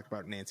people talk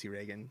about Nancy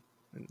Reagan.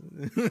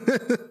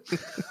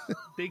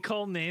 They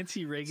call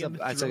Nancy Reagan.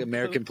 It's like an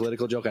American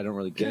political joke. I don't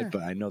really get it,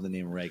 but I know the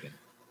name Reagan.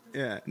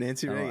 Yeah,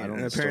 Nancy I don't Reagan. know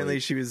And the apparently,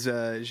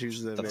 story. she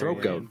was The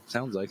throat goat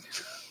sounds like.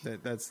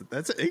 That's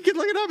you can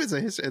look it up. It's a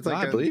history. It's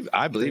like I believe you.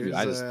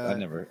 I there's, don't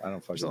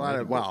fucking. There's a lot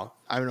of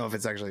I don't know if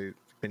it's actually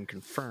been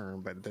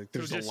confirmed, but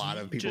there's So a lot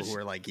of people who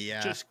are like,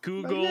 Just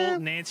Google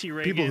Nancy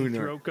People who Reagan know.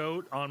 throat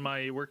goat on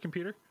my work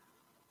computer.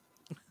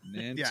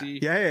 Nancy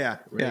yeah.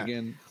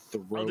 Reagan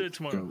throat I'll do it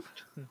tomorrow.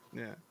 goat.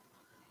 Yeah.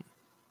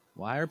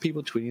 Why are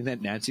people tweeting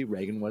that Nancy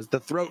Reagan was the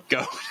throat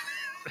goat?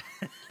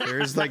 There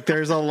was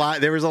a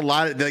lot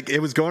like it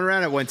was going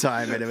around at one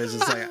time, and it was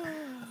just like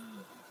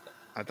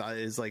I thought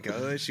it was like,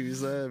 oh, she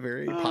was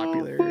very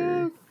popular.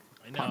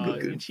 I know.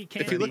 And she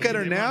can't If you look be. at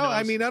her Everyone now, knows-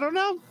 I mean, I don't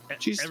know.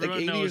 She's like everyone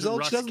 80 knows years old.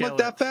 Russ She doesn't look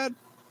Kellett. that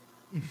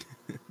bad.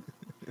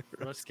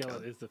 Russ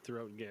Kellett is the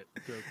throat goat.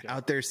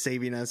 Out there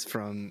saving us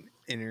from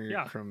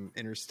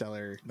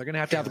interstellar. They're gonna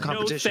have to have a No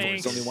competition.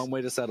 There's thanks. only one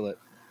way to settle it.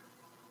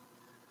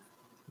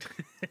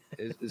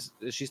 Is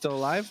she still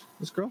alive?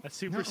 This girl? A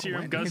super No,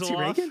 serum what, guzzle Nancy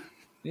off. Reagan?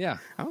 Yeah,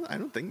 I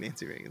don't think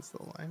Nancy Reagan's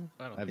still alive.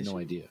 I have no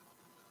idea. I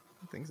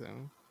don't think so.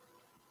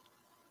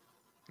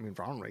 I mean,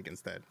 Ronald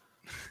Reagan's dead.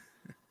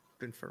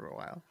 Been for a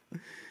while.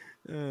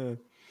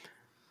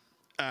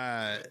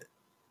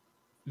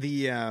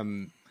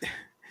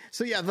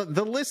 So yeah,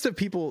 the list of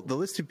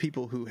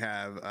people who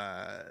have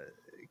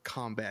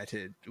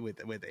combated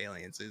with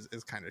aliens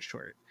is kind of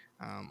short,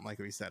 like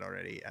we said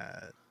already.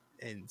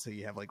 And so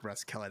you have like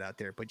Russ Kellett out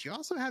there, but you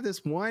also have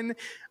this one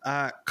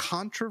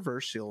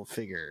controversial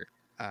figure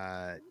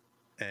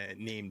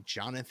named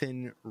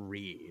Jonathan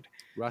Reed.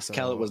 Russ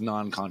Kellett was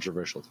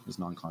non-controversial. He was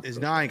non-controversial.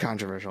 Is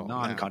non-controversial.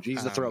 Non-controversial.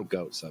 He's the throat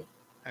goat. So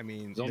I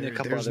mean, only a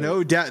couple there's other-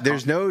 no doubt.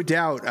 There's no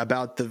doubt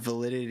about the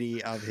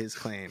validity of his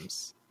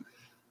claims.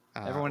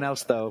 everyone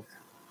else, though,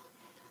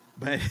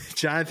 But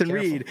Jonathan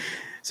Careful. Reed.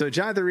 So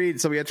Jonathan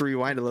Reed. So we have to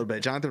rewind a little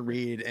bit. Jonathan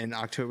Reed, in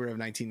October of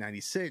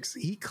 1996,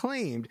 he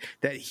claimed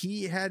that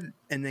he had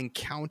an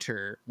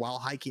encounter while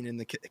hiking in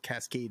the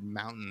Cascade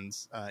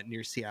Mountains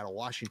near Seattle,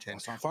 Washington.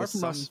 It's not far with from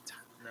some- us.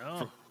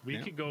 No, we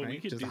Yeah, could go. We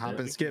right? could Just do a hop that.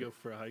 and We skip. could go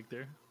for a hike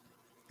there.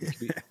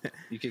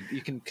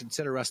 You can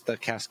consider us the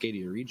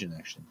Cascadia region,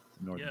 actually,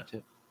 the northern Yeah.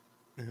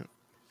 tip.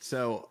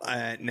 So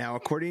now,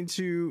 according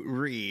to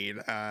Reed,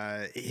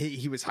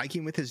 he was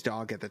hiking with his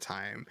dog at the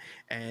time,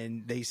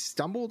 and they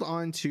stumbled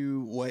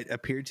onto what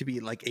appeared to be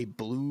like a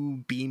blue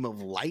beam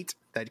of light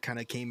that kind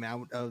of came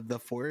out of the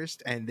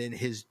forest, and then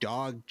his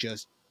dog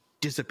just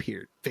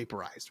disappeared,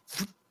 vaporized,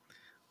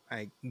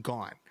 like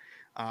gone.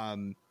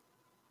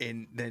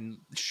 And then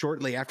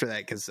shortly after that,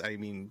 because I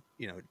mean,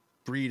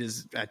 Reed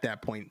is at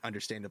that point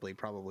understandably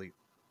probably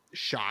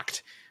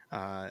shocked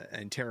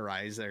and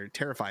terrorized or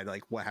terrified,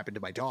 like what happened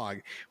to my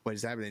dog, what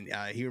is happening.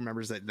 He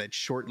remembers that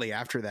shortly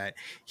after that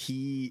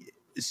he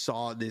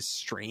saw this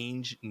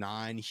strange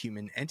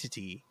non-human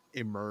entity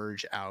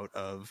emerge out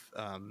of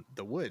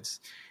the woods,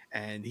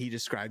 and he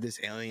described this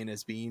alien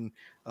as being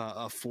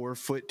a 4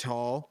 foot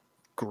tall,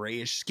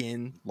 grayish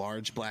skin,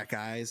 large black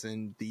eyes,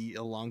 and the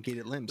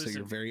elongated limbs. Listen, So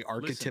you're very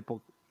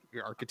archetypal.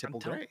 You're archetypal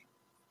gray.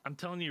 I'm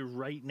telling you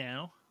right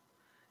now,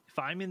 if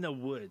I'm in the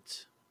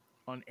woods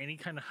on any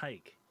kind of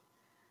hike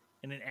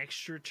and an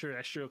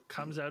extraterrestrial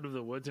comes out of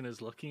the woods and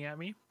is looking at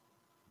me,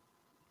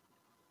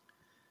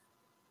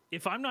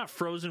 if I'm not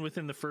frozen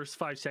within the first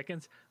 5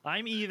 seconds,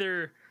 I'm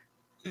either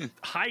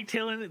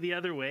hightailing it the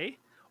other way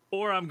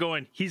or I'm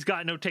going, he's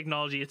got no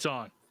technology, it's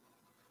on.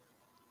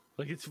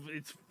 Like it's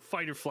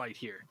fight or flight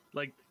here.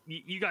 Like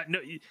you got no.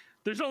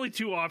 There's only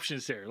 2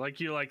 options there. Like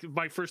you're like,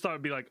 my first thought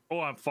would be like, oh,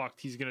 I'm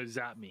fucked. He's gonna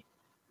zap me.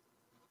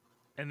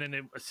 And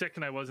then a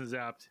second I wasn't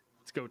zapped,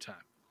 it's go time.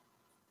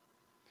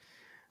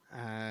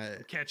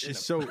 Catching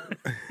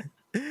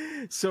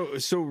him.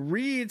 So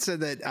Reed said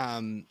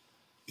that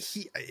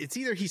it's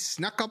either he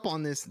snuck up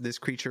on this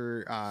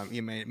creature,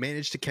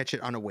 managed to catch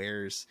it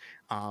unawares,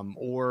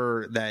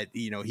 or that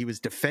he was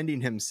defending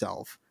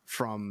himself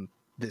from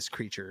this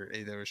creature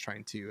that was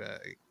trying to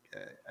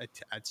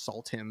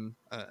assault him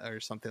or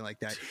something like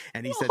that.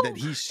 And he said that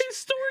his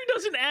story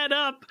doesn't add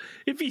up.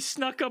 If he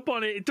snuck up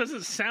on it, it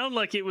doesn't sound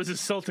like it was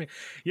assaulting.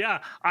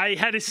 Yeah, I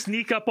had to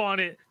sneak up on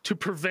it to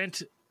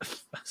prevent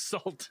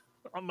assault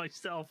on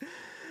myself.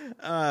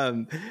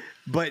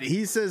 But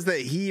he says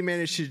that he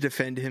managed to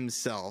defend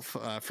himself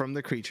from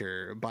the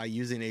creature by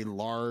using a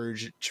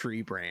large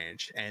tree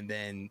branch and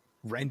then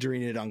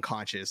rendering it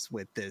unconscious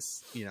with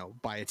this,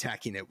 by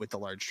attacking it with the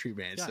large tree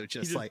branch. Yeah, so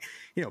just like,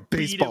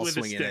 baseball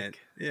swinging it.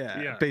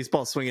 Yeah,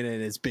 baseball swinging it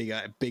in his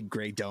big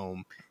gray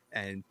dome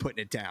and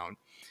putting it down.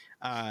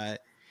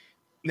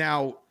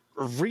 Now,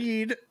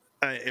 Reed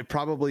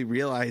probably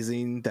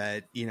realizing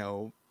that,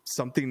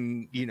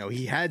 something,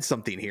 he had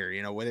something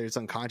here, whether it's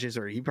unconscious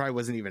or he probably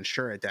wasn't even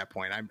sure at that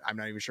point. I'm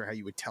not even sure how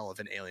you would tell if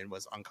an alien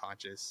was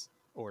unconscious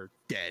or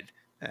dead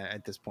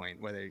at this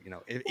point, whether,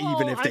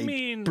 even if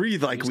they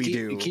breathe like we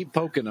do. You keep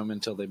poking them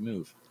until they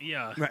move.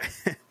 Yeah. Right.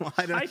 Well,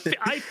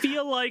 I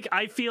feel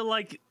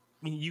like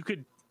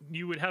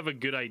you would have a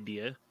good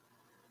idea.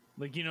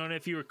 Like,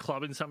 if you were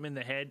clubbing something in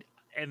the head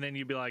and then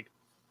you'd be like,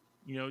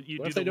 you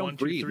do the 1,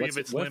 2, 3 of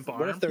its limp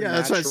arm.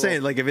 That's what I'm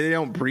saying. Like, if they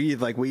don't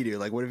breathe like we do,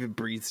 like, what if it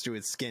breathes through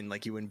its skin?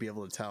 Like, you wouldn't be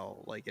able to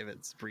tell, like, if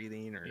it's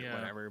breathing or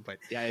whatever. But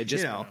it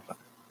just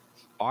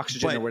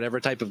oxygen or whatever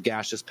type of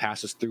gas just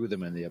passes through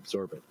them and they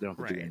absorb it. They don't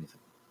have to do anything.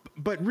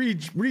 But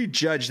Reed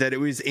judged that it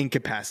was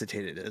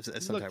incapacitated at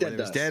some time, whether it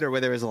was dead or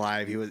whether it was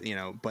alive. He was,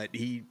 but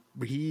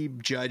he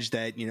judged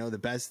that, the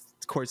best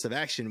course of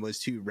action was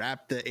to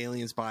wrap the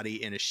alien's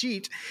body in a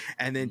sheet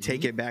and then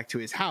take it back to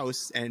his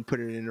house and put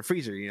it in a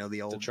freezer,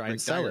 the old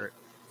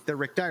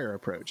Rick Dyer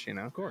approach,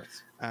 Of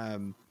course.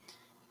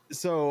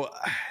 So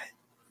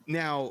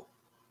now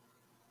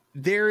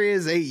there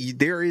is a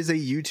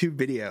YouTube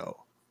video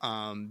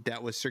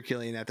that was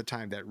circulating at the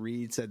time that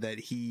Reed said that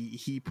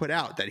he put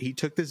out, that he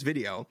took this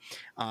video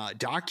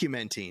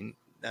documenting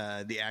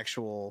the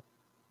actual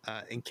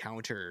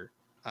encounter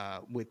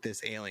with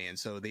this alien.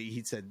 So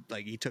he said,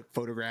 like, he took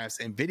photographs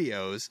and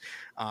videos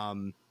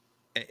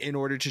in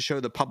order to show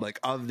the public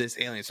of this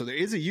alien. So there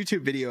is a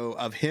YouTube video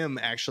of him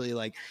actually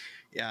like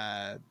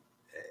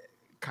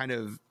kind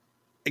of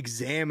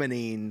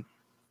examining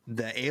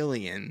the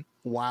alien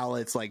while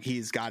it's like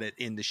he's got it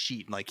in the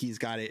sheet, like he's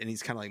got it and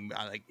he's kind of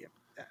like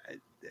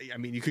I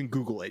mean, you can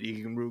Google it.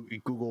 You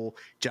can Google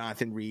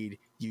Jonathan Reed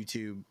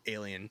YouTube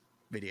alien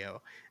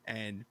video,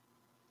 and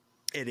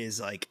it is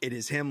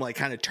him like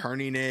kind of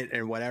turning it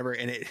and whatever,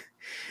 and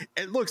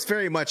it looks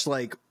very much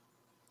like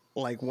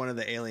one of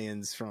the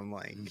aliens from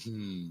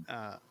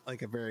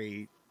like a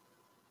very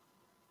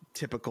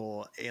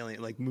typical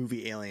alien, like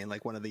movie alien,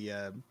 like one of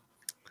the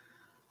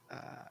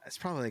it's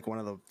probably like one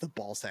of the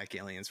ball sack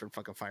aliens from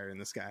fucking Fire in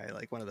the Sky,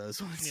 like one of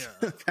those ones.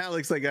 Yeah. That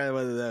looks like one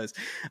of those.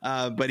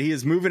 But he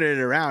is moving it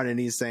around and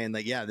he's saying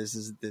like, yeah, this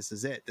is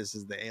it. This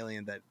is the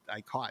alien that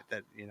I caught,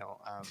 that,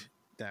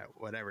 that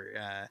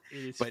whatever.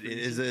 But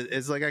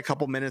it's like a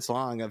couple minutes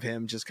long of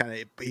him just kind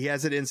of, he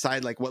has it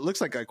inside like what looks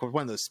like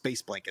one of those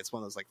space blankets,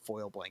 one of those like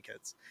foil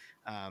blankets,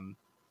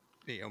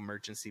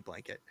 emergency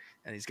blanket,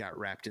 and he's got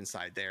wrapped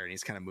inside there and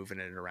he's kind of moving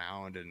it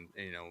around and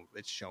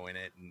it's showing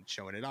it and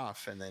showing it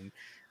off. And then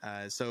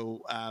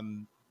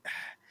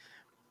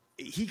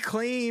he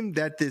claimed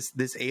that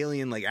this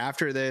alien, like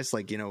after this,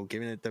 like,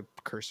 giving it the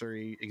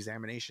cursory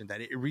examination,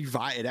 that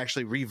it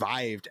actually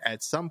revived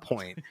at some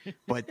point,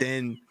 but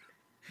then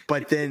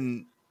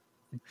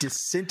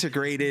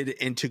disintegrated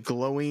into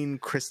glowing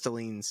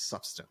crystalline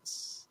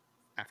substance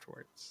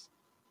afterwards.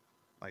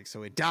 Like,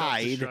 so it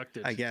died,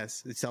 I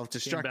guess. It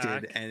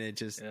self-destructed, and it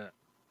just,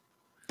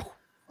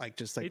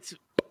 it's,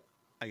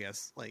 I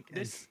guess, like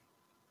this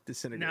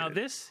disintegrated. Now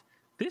this,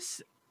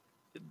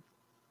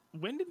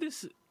 when did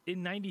this,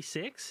 in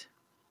 96?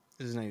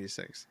 This is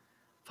 96.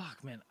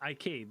 Fuck, man.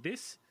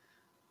 This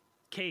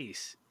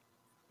case,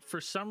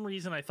 for some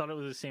reason, I thought it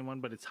was the same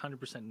one, but it's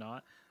 100%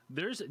 not.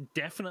 There's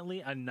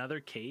definitely another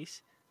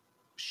case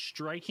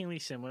strikingly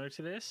similar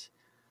to this.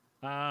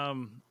 I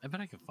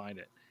bet I can find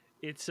it.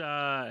 It's,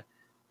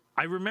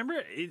 I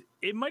remember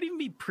it might even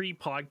be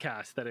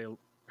pre-podcast that I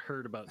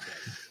heard about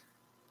this.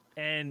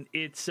 And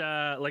it's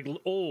like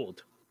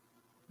old.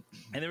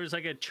 And there was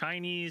like a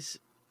Chinese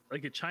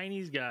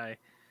guy,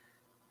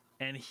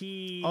 and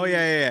he I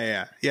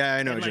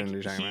know what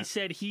you're talking about. He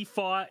said he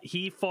fought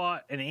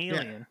an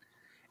alien,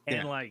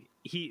 and like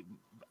he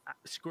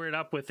squared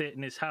up with it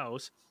in his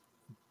house,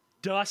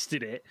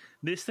 dusted it.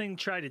 This thing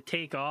tried to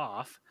take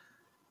off,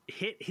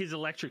 hit his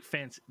electric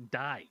fence,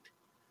 died.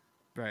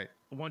 Right.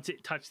 Once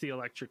it touched the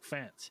electric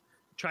fence,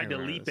 tried to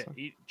leap it.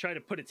 He tried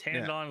to put its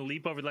hand on and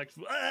leap over the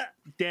electric.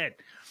 Dead.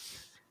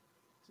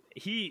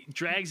 He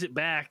drags it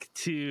back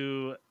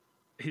to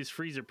his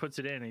freezer, puts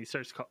it in, and he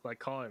starts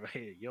calling,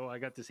 "Hey, yo, I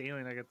got this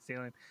alien.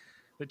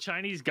 The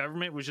Chinese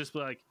government was just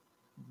like,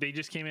 they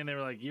just came in. They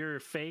were like, "You're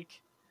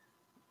fake,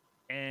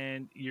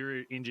 and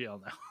you're in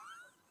jail now."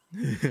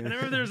 And I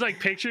remember there was like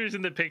pictures.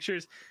 In the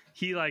pictures,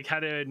 he like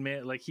had to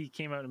admit, like he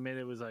came out and admitted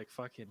it was like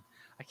fucking.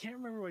 I can't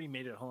remember what he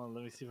made it. Hold on,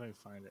 let me see if I can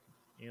find it.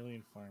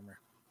 Alien farmer.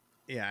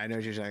 Yeah, I know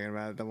what you're talking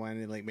about. The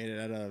one that like made it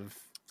out of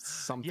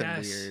something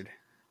weird.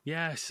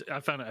 Yes,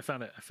 I found it.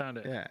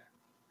 Yeah.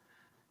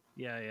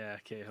 Yeah.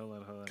 Okay, hold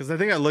on. Because I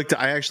think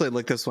I actually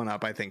looked this one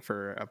up. I think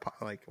for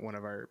one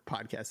of our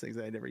podcast things.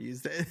 I never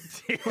used it.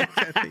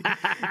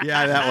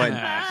 Yeah, that one.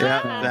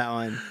 Yeah, that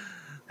one.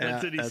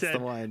 That's what he said. The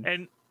one.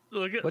 And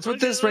look at what's with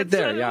this right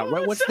there? Yeah,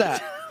 what's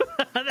that?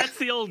 That's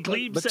the old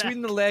glebe sack.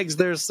 Between the legs,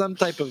 there's some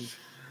type of.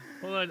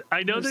 Hold on,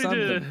 I know they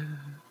did.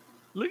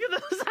 Look at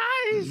those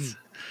eyes.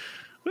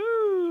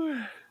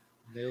 Woo!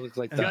 They look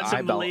like the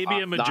eyeball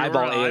alien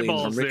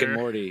from Rick and there.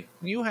 Morty.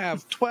 You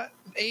have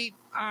 8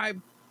 eye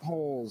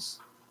holes.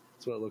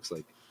 That's what it looks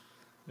like.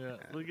 Yeah,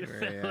 look at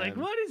that. Like,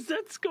 what is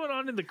that's going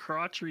on in the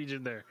crotch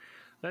region there?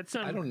 That's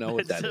I don't know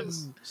what that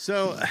is.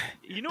 So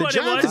you know the what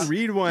Jonathan it was?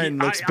 Reed one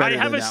looks better. I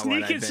have than a that one,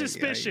 sneaking I think.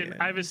 suspicion.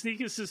 I have a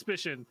sneaking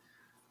suspicion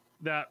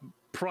that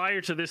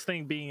prior to this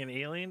thing being an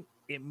alien,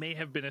 it may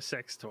have been a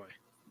sex toy.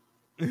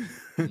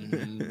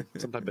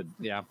 Some type of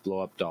blow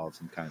up doll of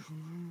some kind.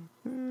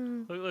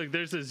 Look,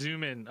 there's a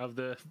zoom in of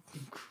the.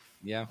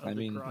 Yeah, of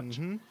the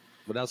crotch.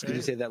 What else could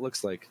you say that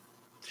looks like?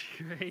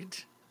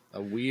 Right.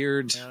 A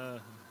weird,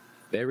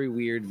 very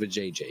weird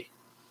vajayjay.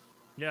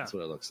 Yeah, that's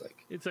what it looks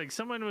like. It's like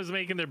someone was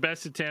making their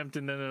best attempt,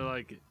 and then they're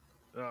like,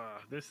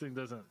 "This thing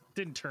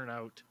didn't turn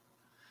out."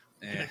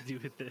 What can I do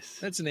with this?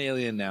 That's an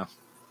alien now.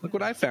 Look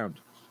what I found.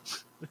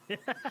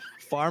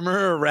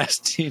 Farmer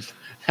arrested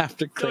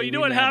after claiming. So you know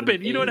what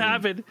happened? You know what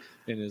happened?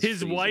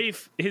 His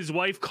wife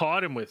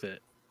caught him with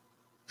it,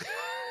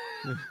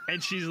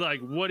 and she's like,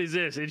 "What is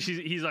this?" And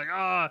he's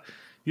like,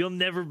 you'll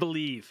never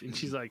believe." And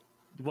she's like,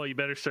 "Well, you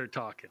better start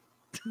talking."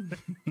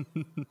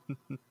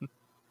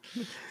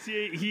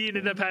 See, he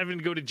ended up having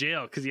to go to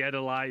jail because he had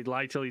to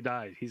lie till he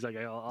died. He's like,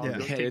 "I'll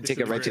take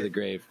it right to the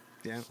grave."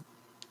 Yeah.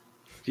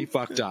 He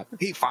fucked up.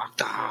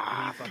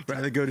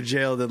 Rather go to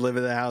jail than live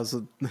in the house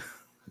with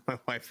my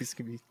wife. He's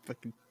gonna be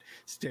fucking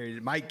staring.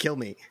 It might kill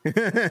me.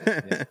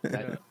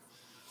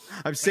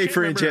 I'm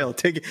safer in jail.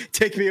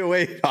 Take me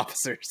away,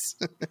 officers.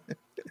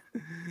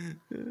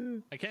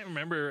 I can't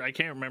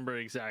remember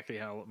exactly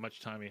how much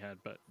time he had,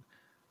 but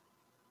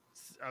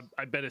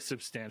I bet a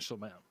substantial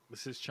amount.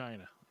 This is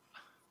China.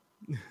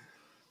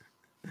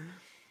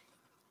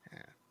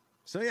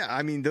 So yeah,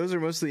 I mean, those are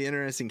mostly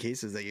interesting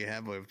cases that you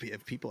have of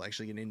people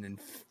actually getting in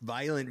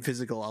violent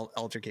physical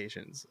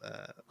altercations,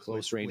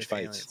 close range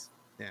fights.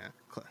 Aliens. Yeah,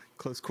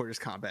 close quarters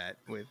combat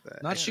with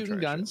not shooting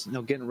guns.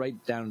 No, getting right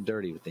down and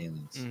dirty with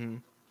aliens.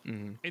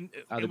 And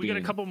we got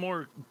a couple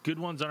more good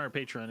ones on our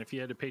Patreon. If you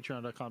head to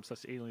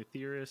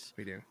patreon.com/alientheorists,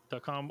 we do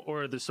 .com,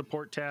 or the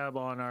support tab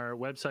on our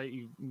website,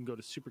 you can go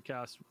to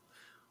Supercast,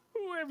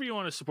 wherever you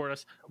want to support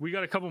us. We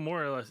got a couple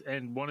more,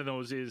 and one of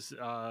those is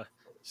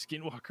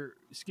Stardust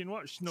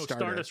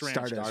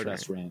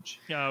Ranch.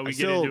 Yeah, we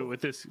get into it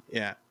with this.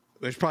 Yeah,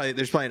 there's probably an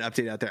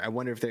update out there. I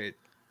wonder if they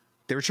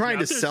were trying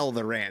to sell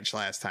the ranch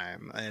last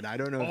time, and I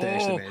don't know if they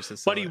actually managed to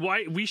sell it.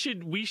 Why we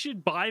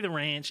should buy the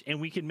ranch, and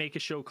we can make a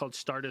show called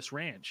Stardust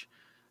Ranch,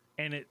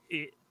 and it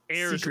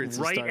airs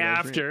right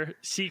after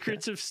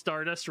Secrets of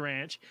Stardust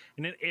Ranch,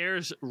 and it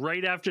airs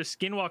right after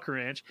Skinwalker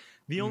Ranch.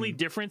 The only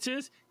difference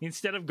is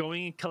instead of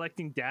going and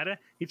collecting data,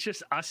 it's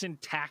just us in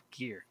tack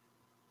gear.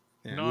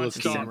 Yeah,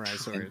 non-stop samurai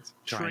swords,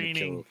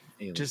 training,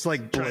 just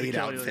like blade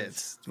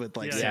outfits with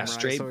like samurai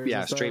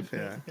swords straight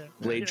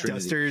blade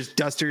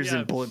dusters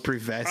and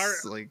bulletproof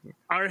vests.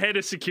 Our head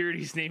of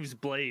security's name's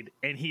Blade,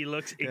 and he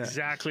looks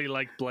exactly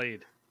like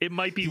Blade. It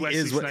might be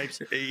Wesley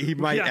Snipes. He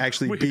might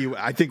actually be.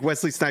 I think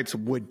Wesley Snipes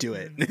would do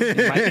it.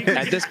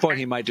 At this point,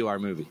 he might do our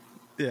movie.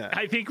 Yeah,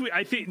 I think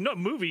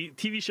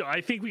TV show.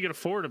 I think we can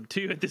afford him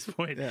too at this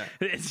point. Yeah.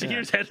 And so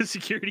here's head of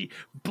security,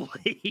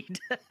 Blade.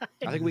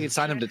 I think we can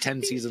sign him to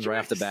 10 seasons right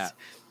off the bat.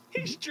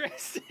 He's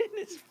dressed in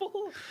his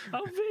full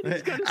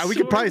outfit. We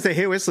could probably say,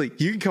 "Hey, Wesley,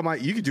 you can come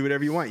out. You can do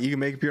whatever you want. You can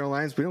make up your own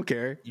lines. We don't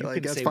care. You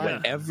can say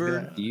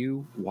whatever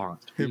you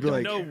want." He'd be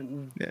like,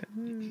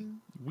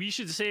 we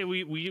should say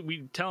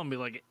we tell him, be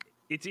like,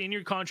 it's in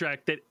your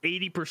contract that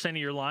 80% of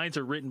your lines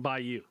are written by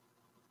you.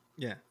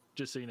 Yeah,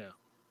 just so you know.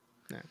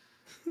 Yeah.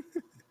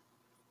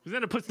 Because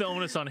then it puts the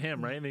onus on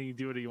him, right? And then you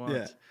do what he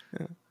wants.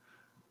 Yeah.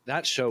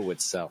 That show would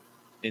sell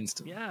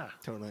instantly. Yeah,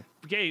 totally.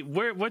 Okay,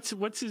 what's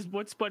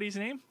Buddy's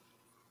name?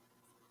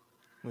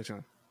 Which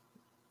one?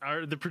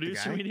 The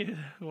producer we need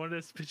wanted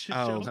us to pitch a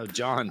show. Oh,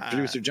 John,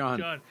 producer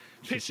John.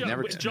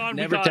 John,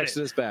 never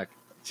texted us back.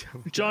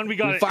 John, we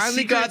got it.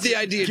 Finally got the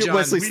idea, John. Get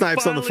Wesley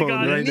Snipes on the phone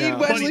right now. We need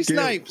Wesley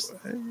Snipes.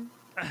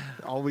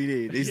 All we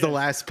need. He's the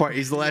last part.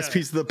 He's the last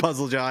piece of the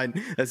puzzle, John.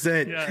 That's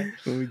it. Yeah.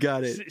 We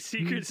got it.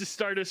 Secrets of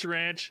Stardust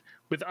Ranch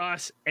with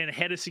us and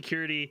head of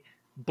security,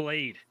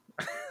 Blade.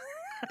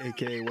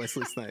 AKA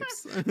Wesley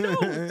Snipes. No,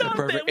 not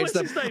perfect.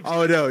 Wesley Snipes.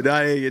 Oh, no.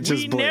 It's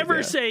just Blade. We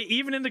never say,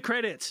 even in the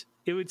credits,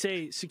 it would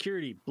say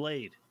security,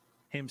 Blade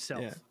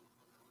himself.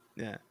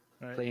 Yeah.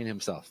 Right. Playing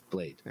himself,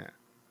 Blade. Yeah.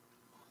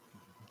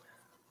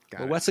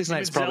 Well, Wesley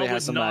Snipes probably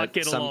has some. Not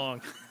get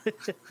along.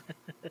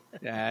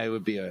 Yeah, it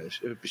would be a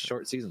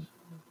short season.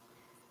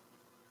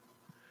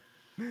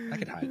 I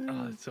could hide.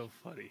 Oh, it's so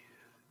funny.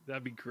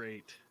 That'd be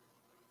great.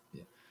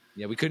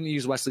 Yeah, we couldn't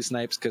use Wesley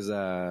Snipes because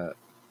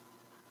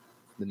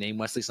the name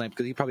Wesley Snipes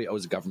because he probably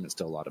owes the government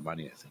still a lot of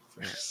money. I think.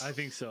 I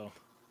think so.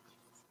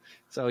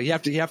 So you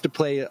have to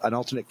play an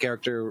alternate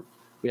character.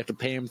 We have to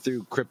pay him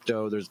through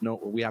crypto.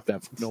 We have to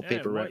have no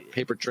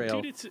paper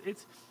trail.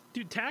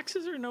 Dude,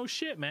 taxes are no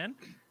shit, man.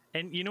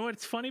 And you know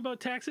what's funny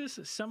about taxes?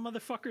 Some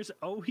motherfuckers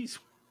always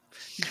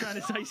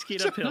trying to ice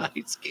skate uphill.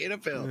 Skate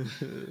uphill.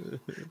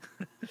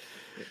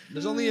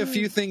 There's only a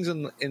few things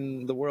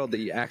in the world that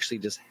you actually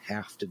just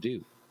have to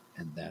do,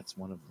 and that's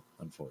one of them,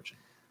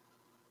 unfortunately.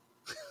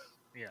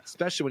 Yeah.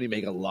 Especially when you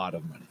make a lot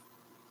of money.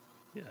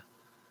 Yeah.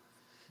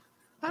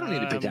 I don't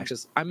need to pay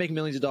taxes. I make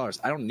millions of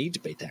dollars. I don't need to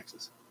pay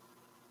taxes.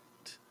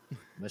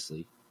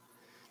 Wesley,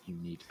 you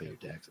need to pay your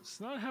taxes. It's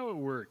not how it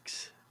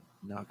works.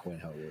 Not quite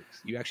how it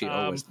works. You actually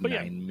owe us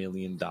 $9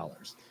 million.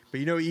 But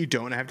you know what you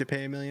don't have to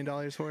pay $1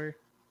 million for?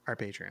 Our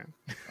Patreon.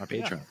 Our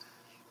Patreon.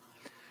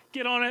 Yeah.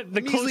 Get on it.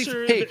 The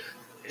closer. Hey,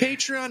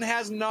 Patreon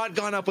has not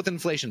gone up with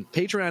inflation.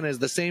 Patreon is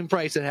the same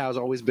price it has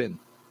always been.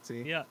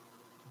 See? Yeah.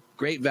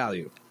 Great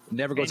value.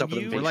 Never goes up with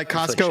inflation. We're like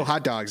Costco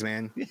hot dogs,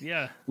 man.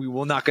 Yeah. We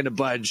will not going to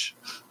budge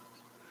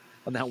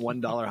on that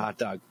 $1 hot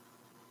dog.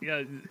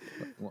 Yeah.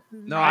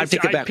 No, I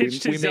take it back.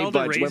 We may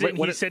budge.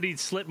 He said he'd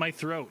slit my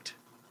throat.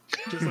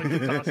 Just like the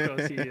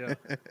Costco CEO.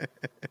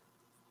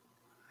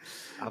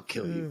 I'll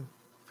kill you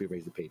if we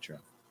raise the Patreon.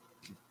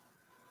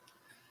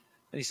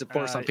 And you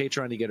support us on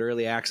Patreon. You get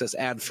early access,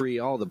 ad-free,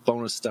 all the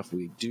bonus stuff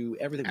we do,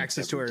 everything.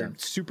 Access to our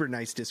super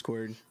nice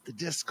Discord. The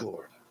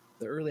Discord.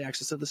 The early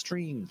access to the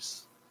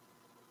streams.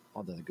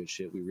 All the other good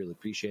shit. We really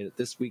appreciate it.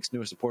 This week's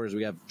newest supporters,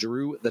 we have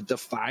Drew the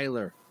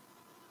Defiler.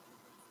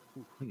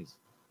 Ooh, please.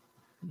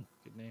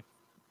 Good name.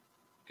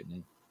 Good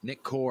name.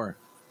 Nick Core.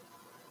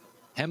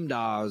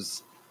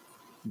 Hemdaz.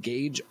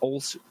 Gage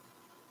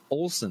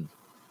Olson.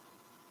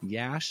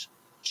 Yash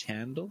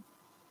Chandel.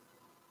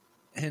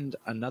 And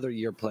another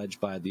year pledge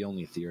by the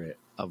only theory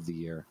of the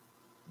year,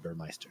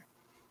 Burmeister.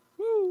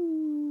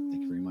 Woo!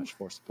 Thank you very much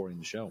for supporting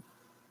the show.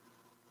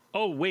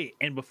 Oh, wait.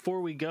 And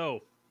before we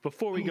go,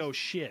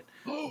 shit.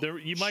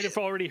 You might have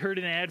already heard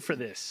an ad for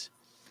this.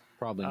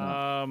 Probably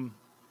not.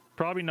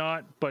 Probably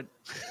not, but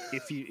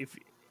you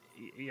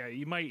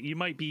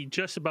might be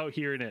just about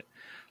hearing it.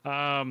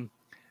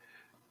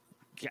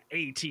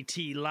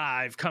 ATT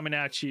Live coming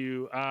at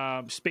you.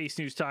 Space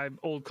News time,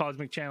 Old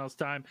Cosmic Channels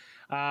time.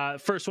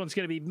 First one's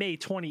going to be May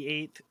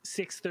 28th,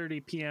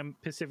 6:30 p.m.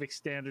 Pacific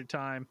Standard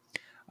Time.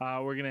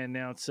 We're going to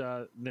announce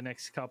the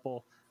next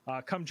couple.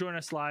 Come join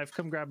us live.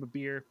 Come grab a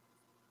beer.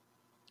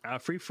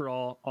 Free for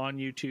all on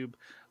YouTube.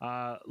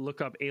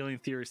 Look up Alien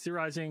Theorists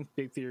Theorizing,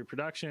 Big Theory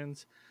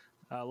Productions.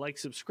 Like,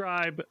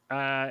 subscribe,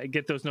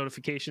 get those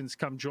notifications.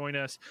 Come join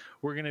us.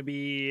 We're going to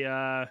be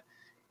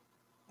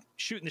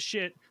shooting the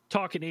shit,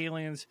 talking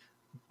aliens.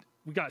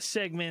 We got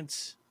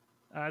segments.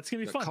 It's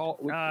going to be fun.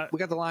 We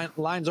got the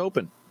lines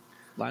open.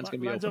 Lines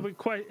going to be open.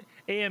 Quite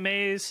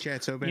AMAs.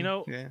 Chat's open. You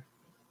know, yeah.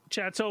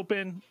 Chat's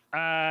open.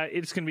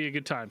 It's going to be a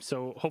good time.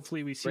 So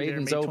hopefully we see you there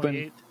May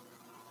 28th.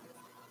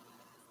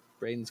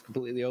 Braden's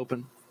completely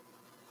open.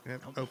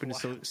 Yep. Open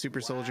to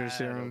Super Soldier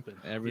Serum.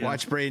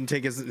 Watch Braden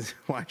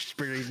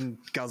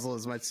guzzle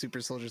as much Super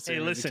Soldier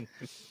Serum. Hey, listen.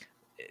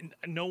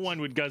 No one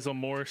would guzzle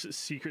more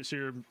secret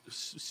serum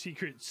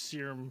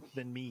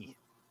than me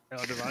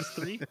out of us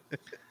three.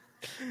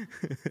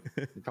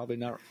 You're probably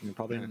not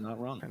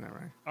wrong. I'm not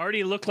right. I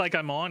already look like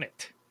I'm on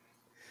it.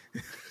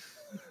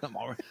 I'm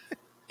all right.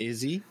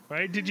 Is he?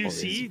 Right? Did you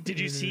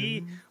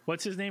see?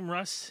 What's his name?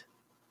 Russ.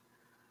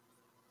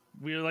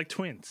 We are like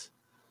twins.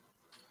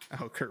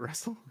 Oh, Kurt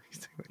Russell?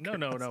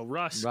 No,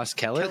 Russ. Russ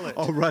Kellett?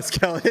 Oh, Russ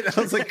Kellett.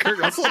 I was like, Kurt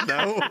Russell?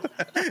 No.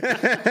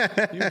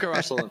 You Kurt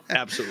Russell,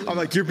 absolutely. I'm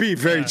like, you're being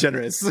very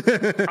generous.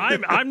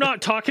 I'm not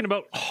talking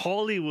about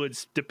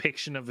Hollywood's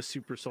depiction of a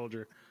super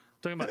soldier.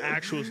 I'm talking about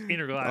actual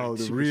intergalactic. Oh,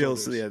 the super real.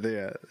 soldiers.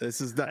 Yeah.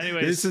 This is not.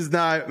 Anyways. This is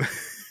not.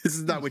 This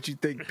is not what you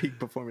think peak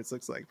performance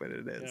looks like, but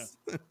it is.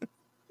 Yeah.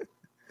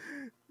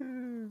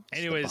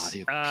 Anyways,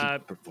 the body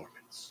of peak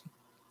performance.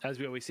 As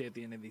we always say at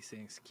the end of these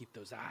things, keep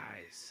those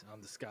eyes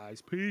on the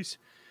skies. Peace.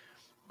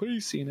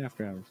 Peace. See you in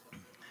after hours.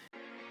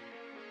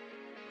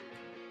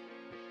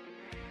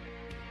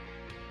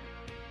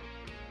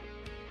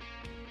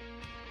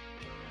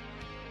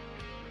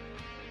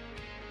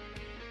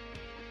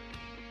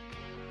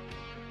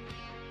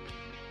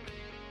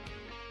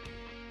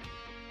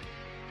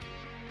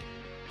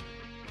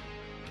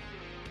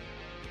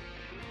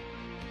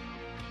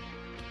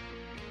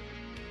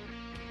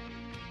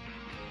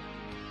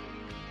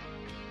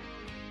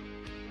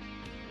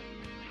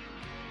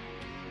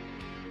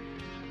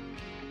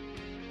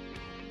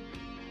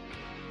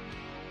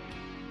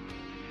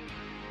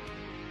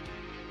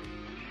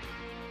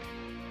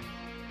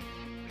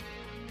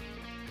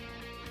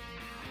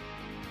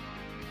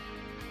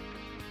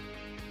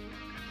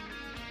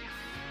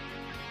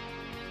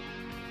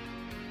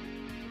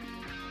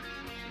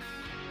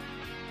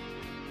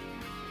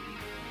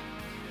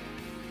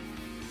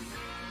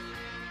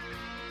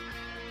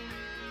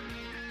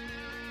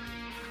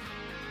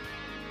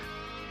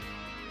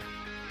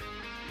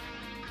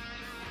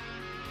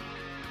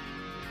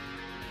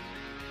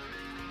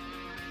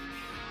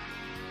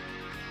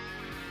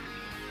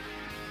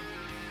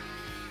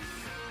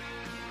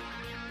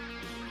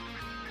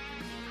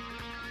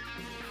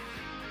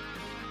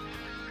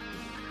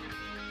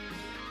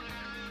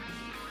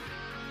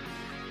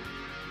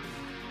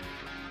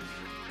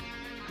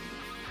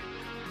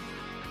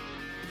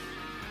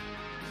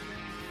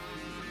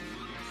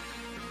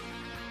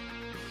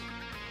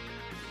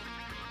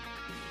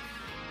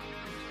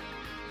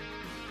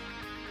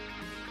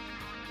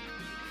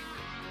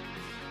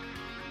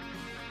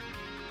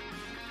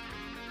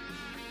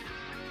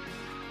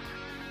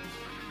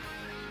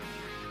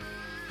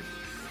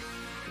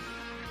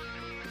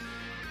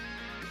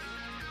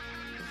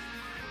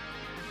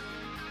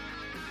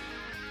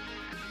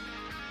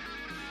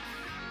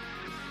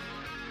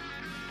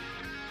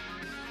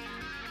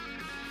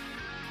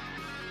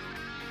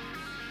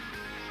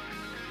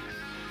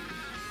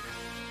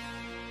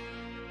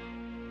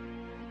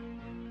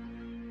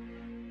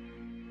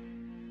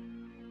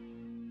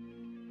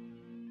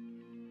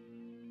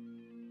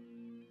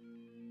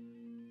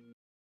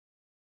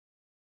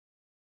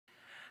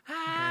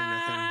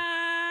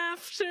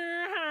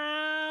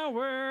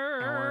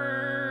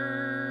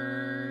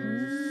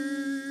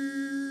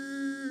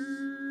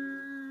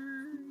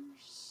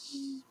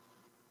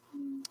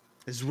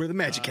 This is where the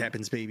magic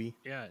happens, baby.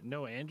 Yeah,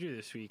 no Andrew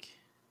this week.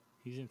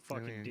 He's in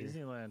fucking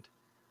Disneyland.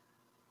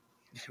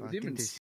 We didn't even